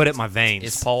ready. Put it in my veins.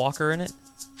 Is Paul Walker in it?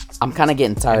 I'm kind of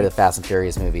getting tired of Fast and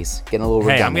Furious movies. Getting a little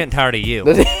redundant. Hey, I'm getting tired of you.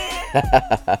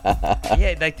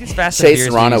 Yeah, like these Fast and Chase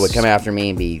Furious Serrano movies, would come after me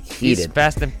and be These heated.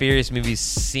 Fast and Furious movies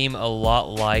seem a lot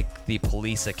like the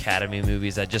Police Academy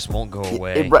movies that just won't go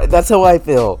away. That's how I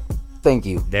feel. Thank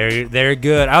you. They're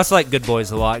good. I also like Good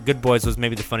Boys a lot. Good Boys was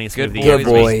maybe the funniest movie. Good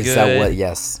Boys. Good.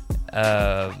 Yes.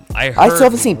 I still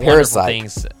haven't seen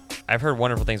Parasite. I've heard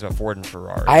wonderful things about Ford and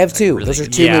Ferrari. I have too. Really Those are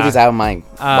good. two movies out of my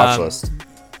watch list.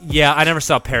 Yeah, I never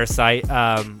saw Parasite.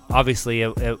 Obviously,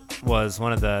 it was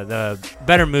one of the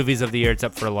better movies of the year. It's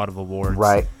up for a lot of awards.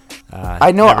 Right.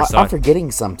 I know. I'm it.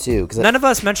 forgetting some too. None of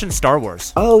us mentioned Star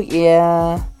Wars. Oh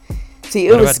yeah. See,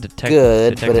 it What was about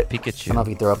good, but Detective I Pikachu? don't know if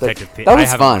you throw up there. Detective That I was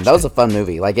haven't fun. watched That was it. a fun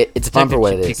movie. Like it's fun for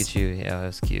what it is. Pikachu, yeah, it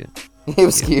was cute. It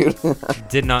was cute.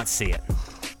 Did not see it.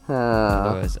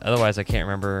 Otherwise, I can't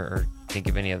remember or think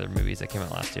of any other movies that came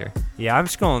out last year. Yeah, I'm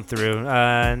scrolling through.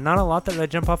 Not a lot that I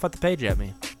jump off at the page at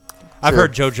me. I've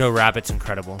heard Jojo Rabbit's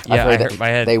incredible.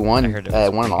 Yeah, they won. I heard it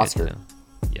was won an pretty Oscar. good, too.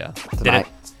 Yeah. Tonight.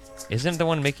 Isn't the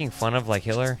one making fun of like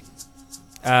Hitler?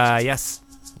 Yes.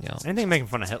 Yeah. Anything making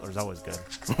fun of Hitler is always good.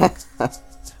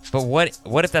 But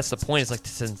what if that's the point? Is like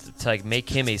to like make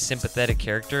him a sympathetic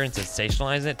character and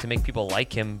sensationalize it to make people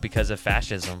like him because of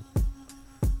fascism.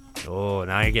 Oh,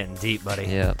 now you're getting deep, buddy.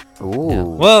 Yeah. Ooh. Yeah.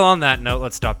 Well, on that note,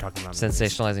 let's stop talking about movies.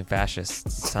 Sensationalizing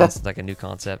fascists sounds like a new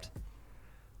concept.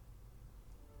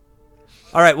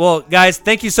 All right, well, guys,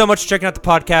 thank you so much for checking out the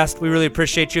podcast. We really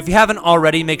appreciate you. If you haven't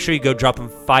already, make sure you go drop them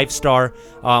 5-star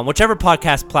on whichever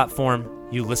podcast platform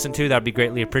you listen to. That would be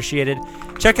greatly appreciated.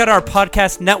 Check out our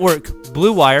podcast network,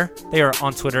 Blue Wire. They are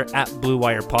on Twitter at Blue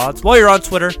Wire Pods. While you're on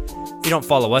Twitter, if you don't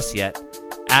follow us yet,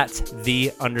 at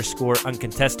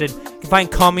 @the_uncontested. You can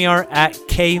find Kamiar at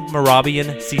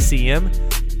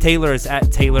KMarabian_CCM. Taylor is at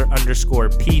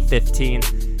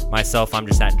Taylor_P15. Myself, I'm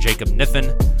just at Jacob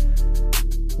Niffen.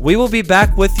 We will be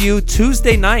back with you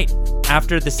Tuesday night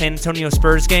after the San Antonio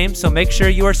Spurs game, so make sure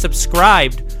you are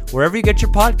subscribed wherever you get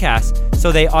your podcasts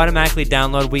so they automatically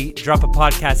download. We drop a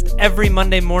podcast every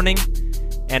Monday morning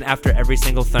and after every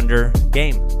single Thunder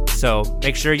game. So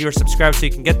make sure you are subscribed so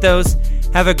you can get those.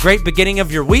 Have a great beginning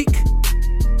of your week.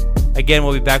 Again,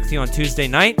 we'll be back with you on Tuesday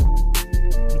night.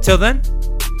 Until then,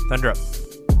 Thunder up.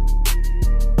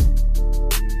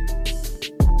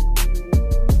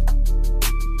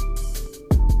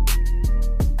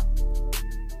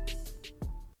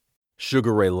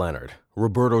 Sugar Ray Leonard,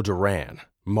 Roberto Duran,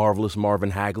 Marvelous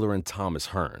Marvin Hagler, and Thomas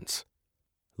Hearns.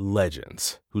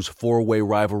 Legends, whose four-way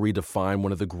rivalry defined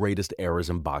one of the greatest eras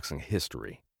in boxing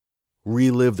history.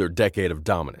 Relive their decade of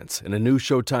dominance in a new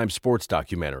Showtime sports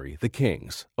documentary, The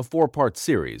Kings, a 4-part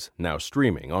series now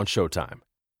streaming on Showtime.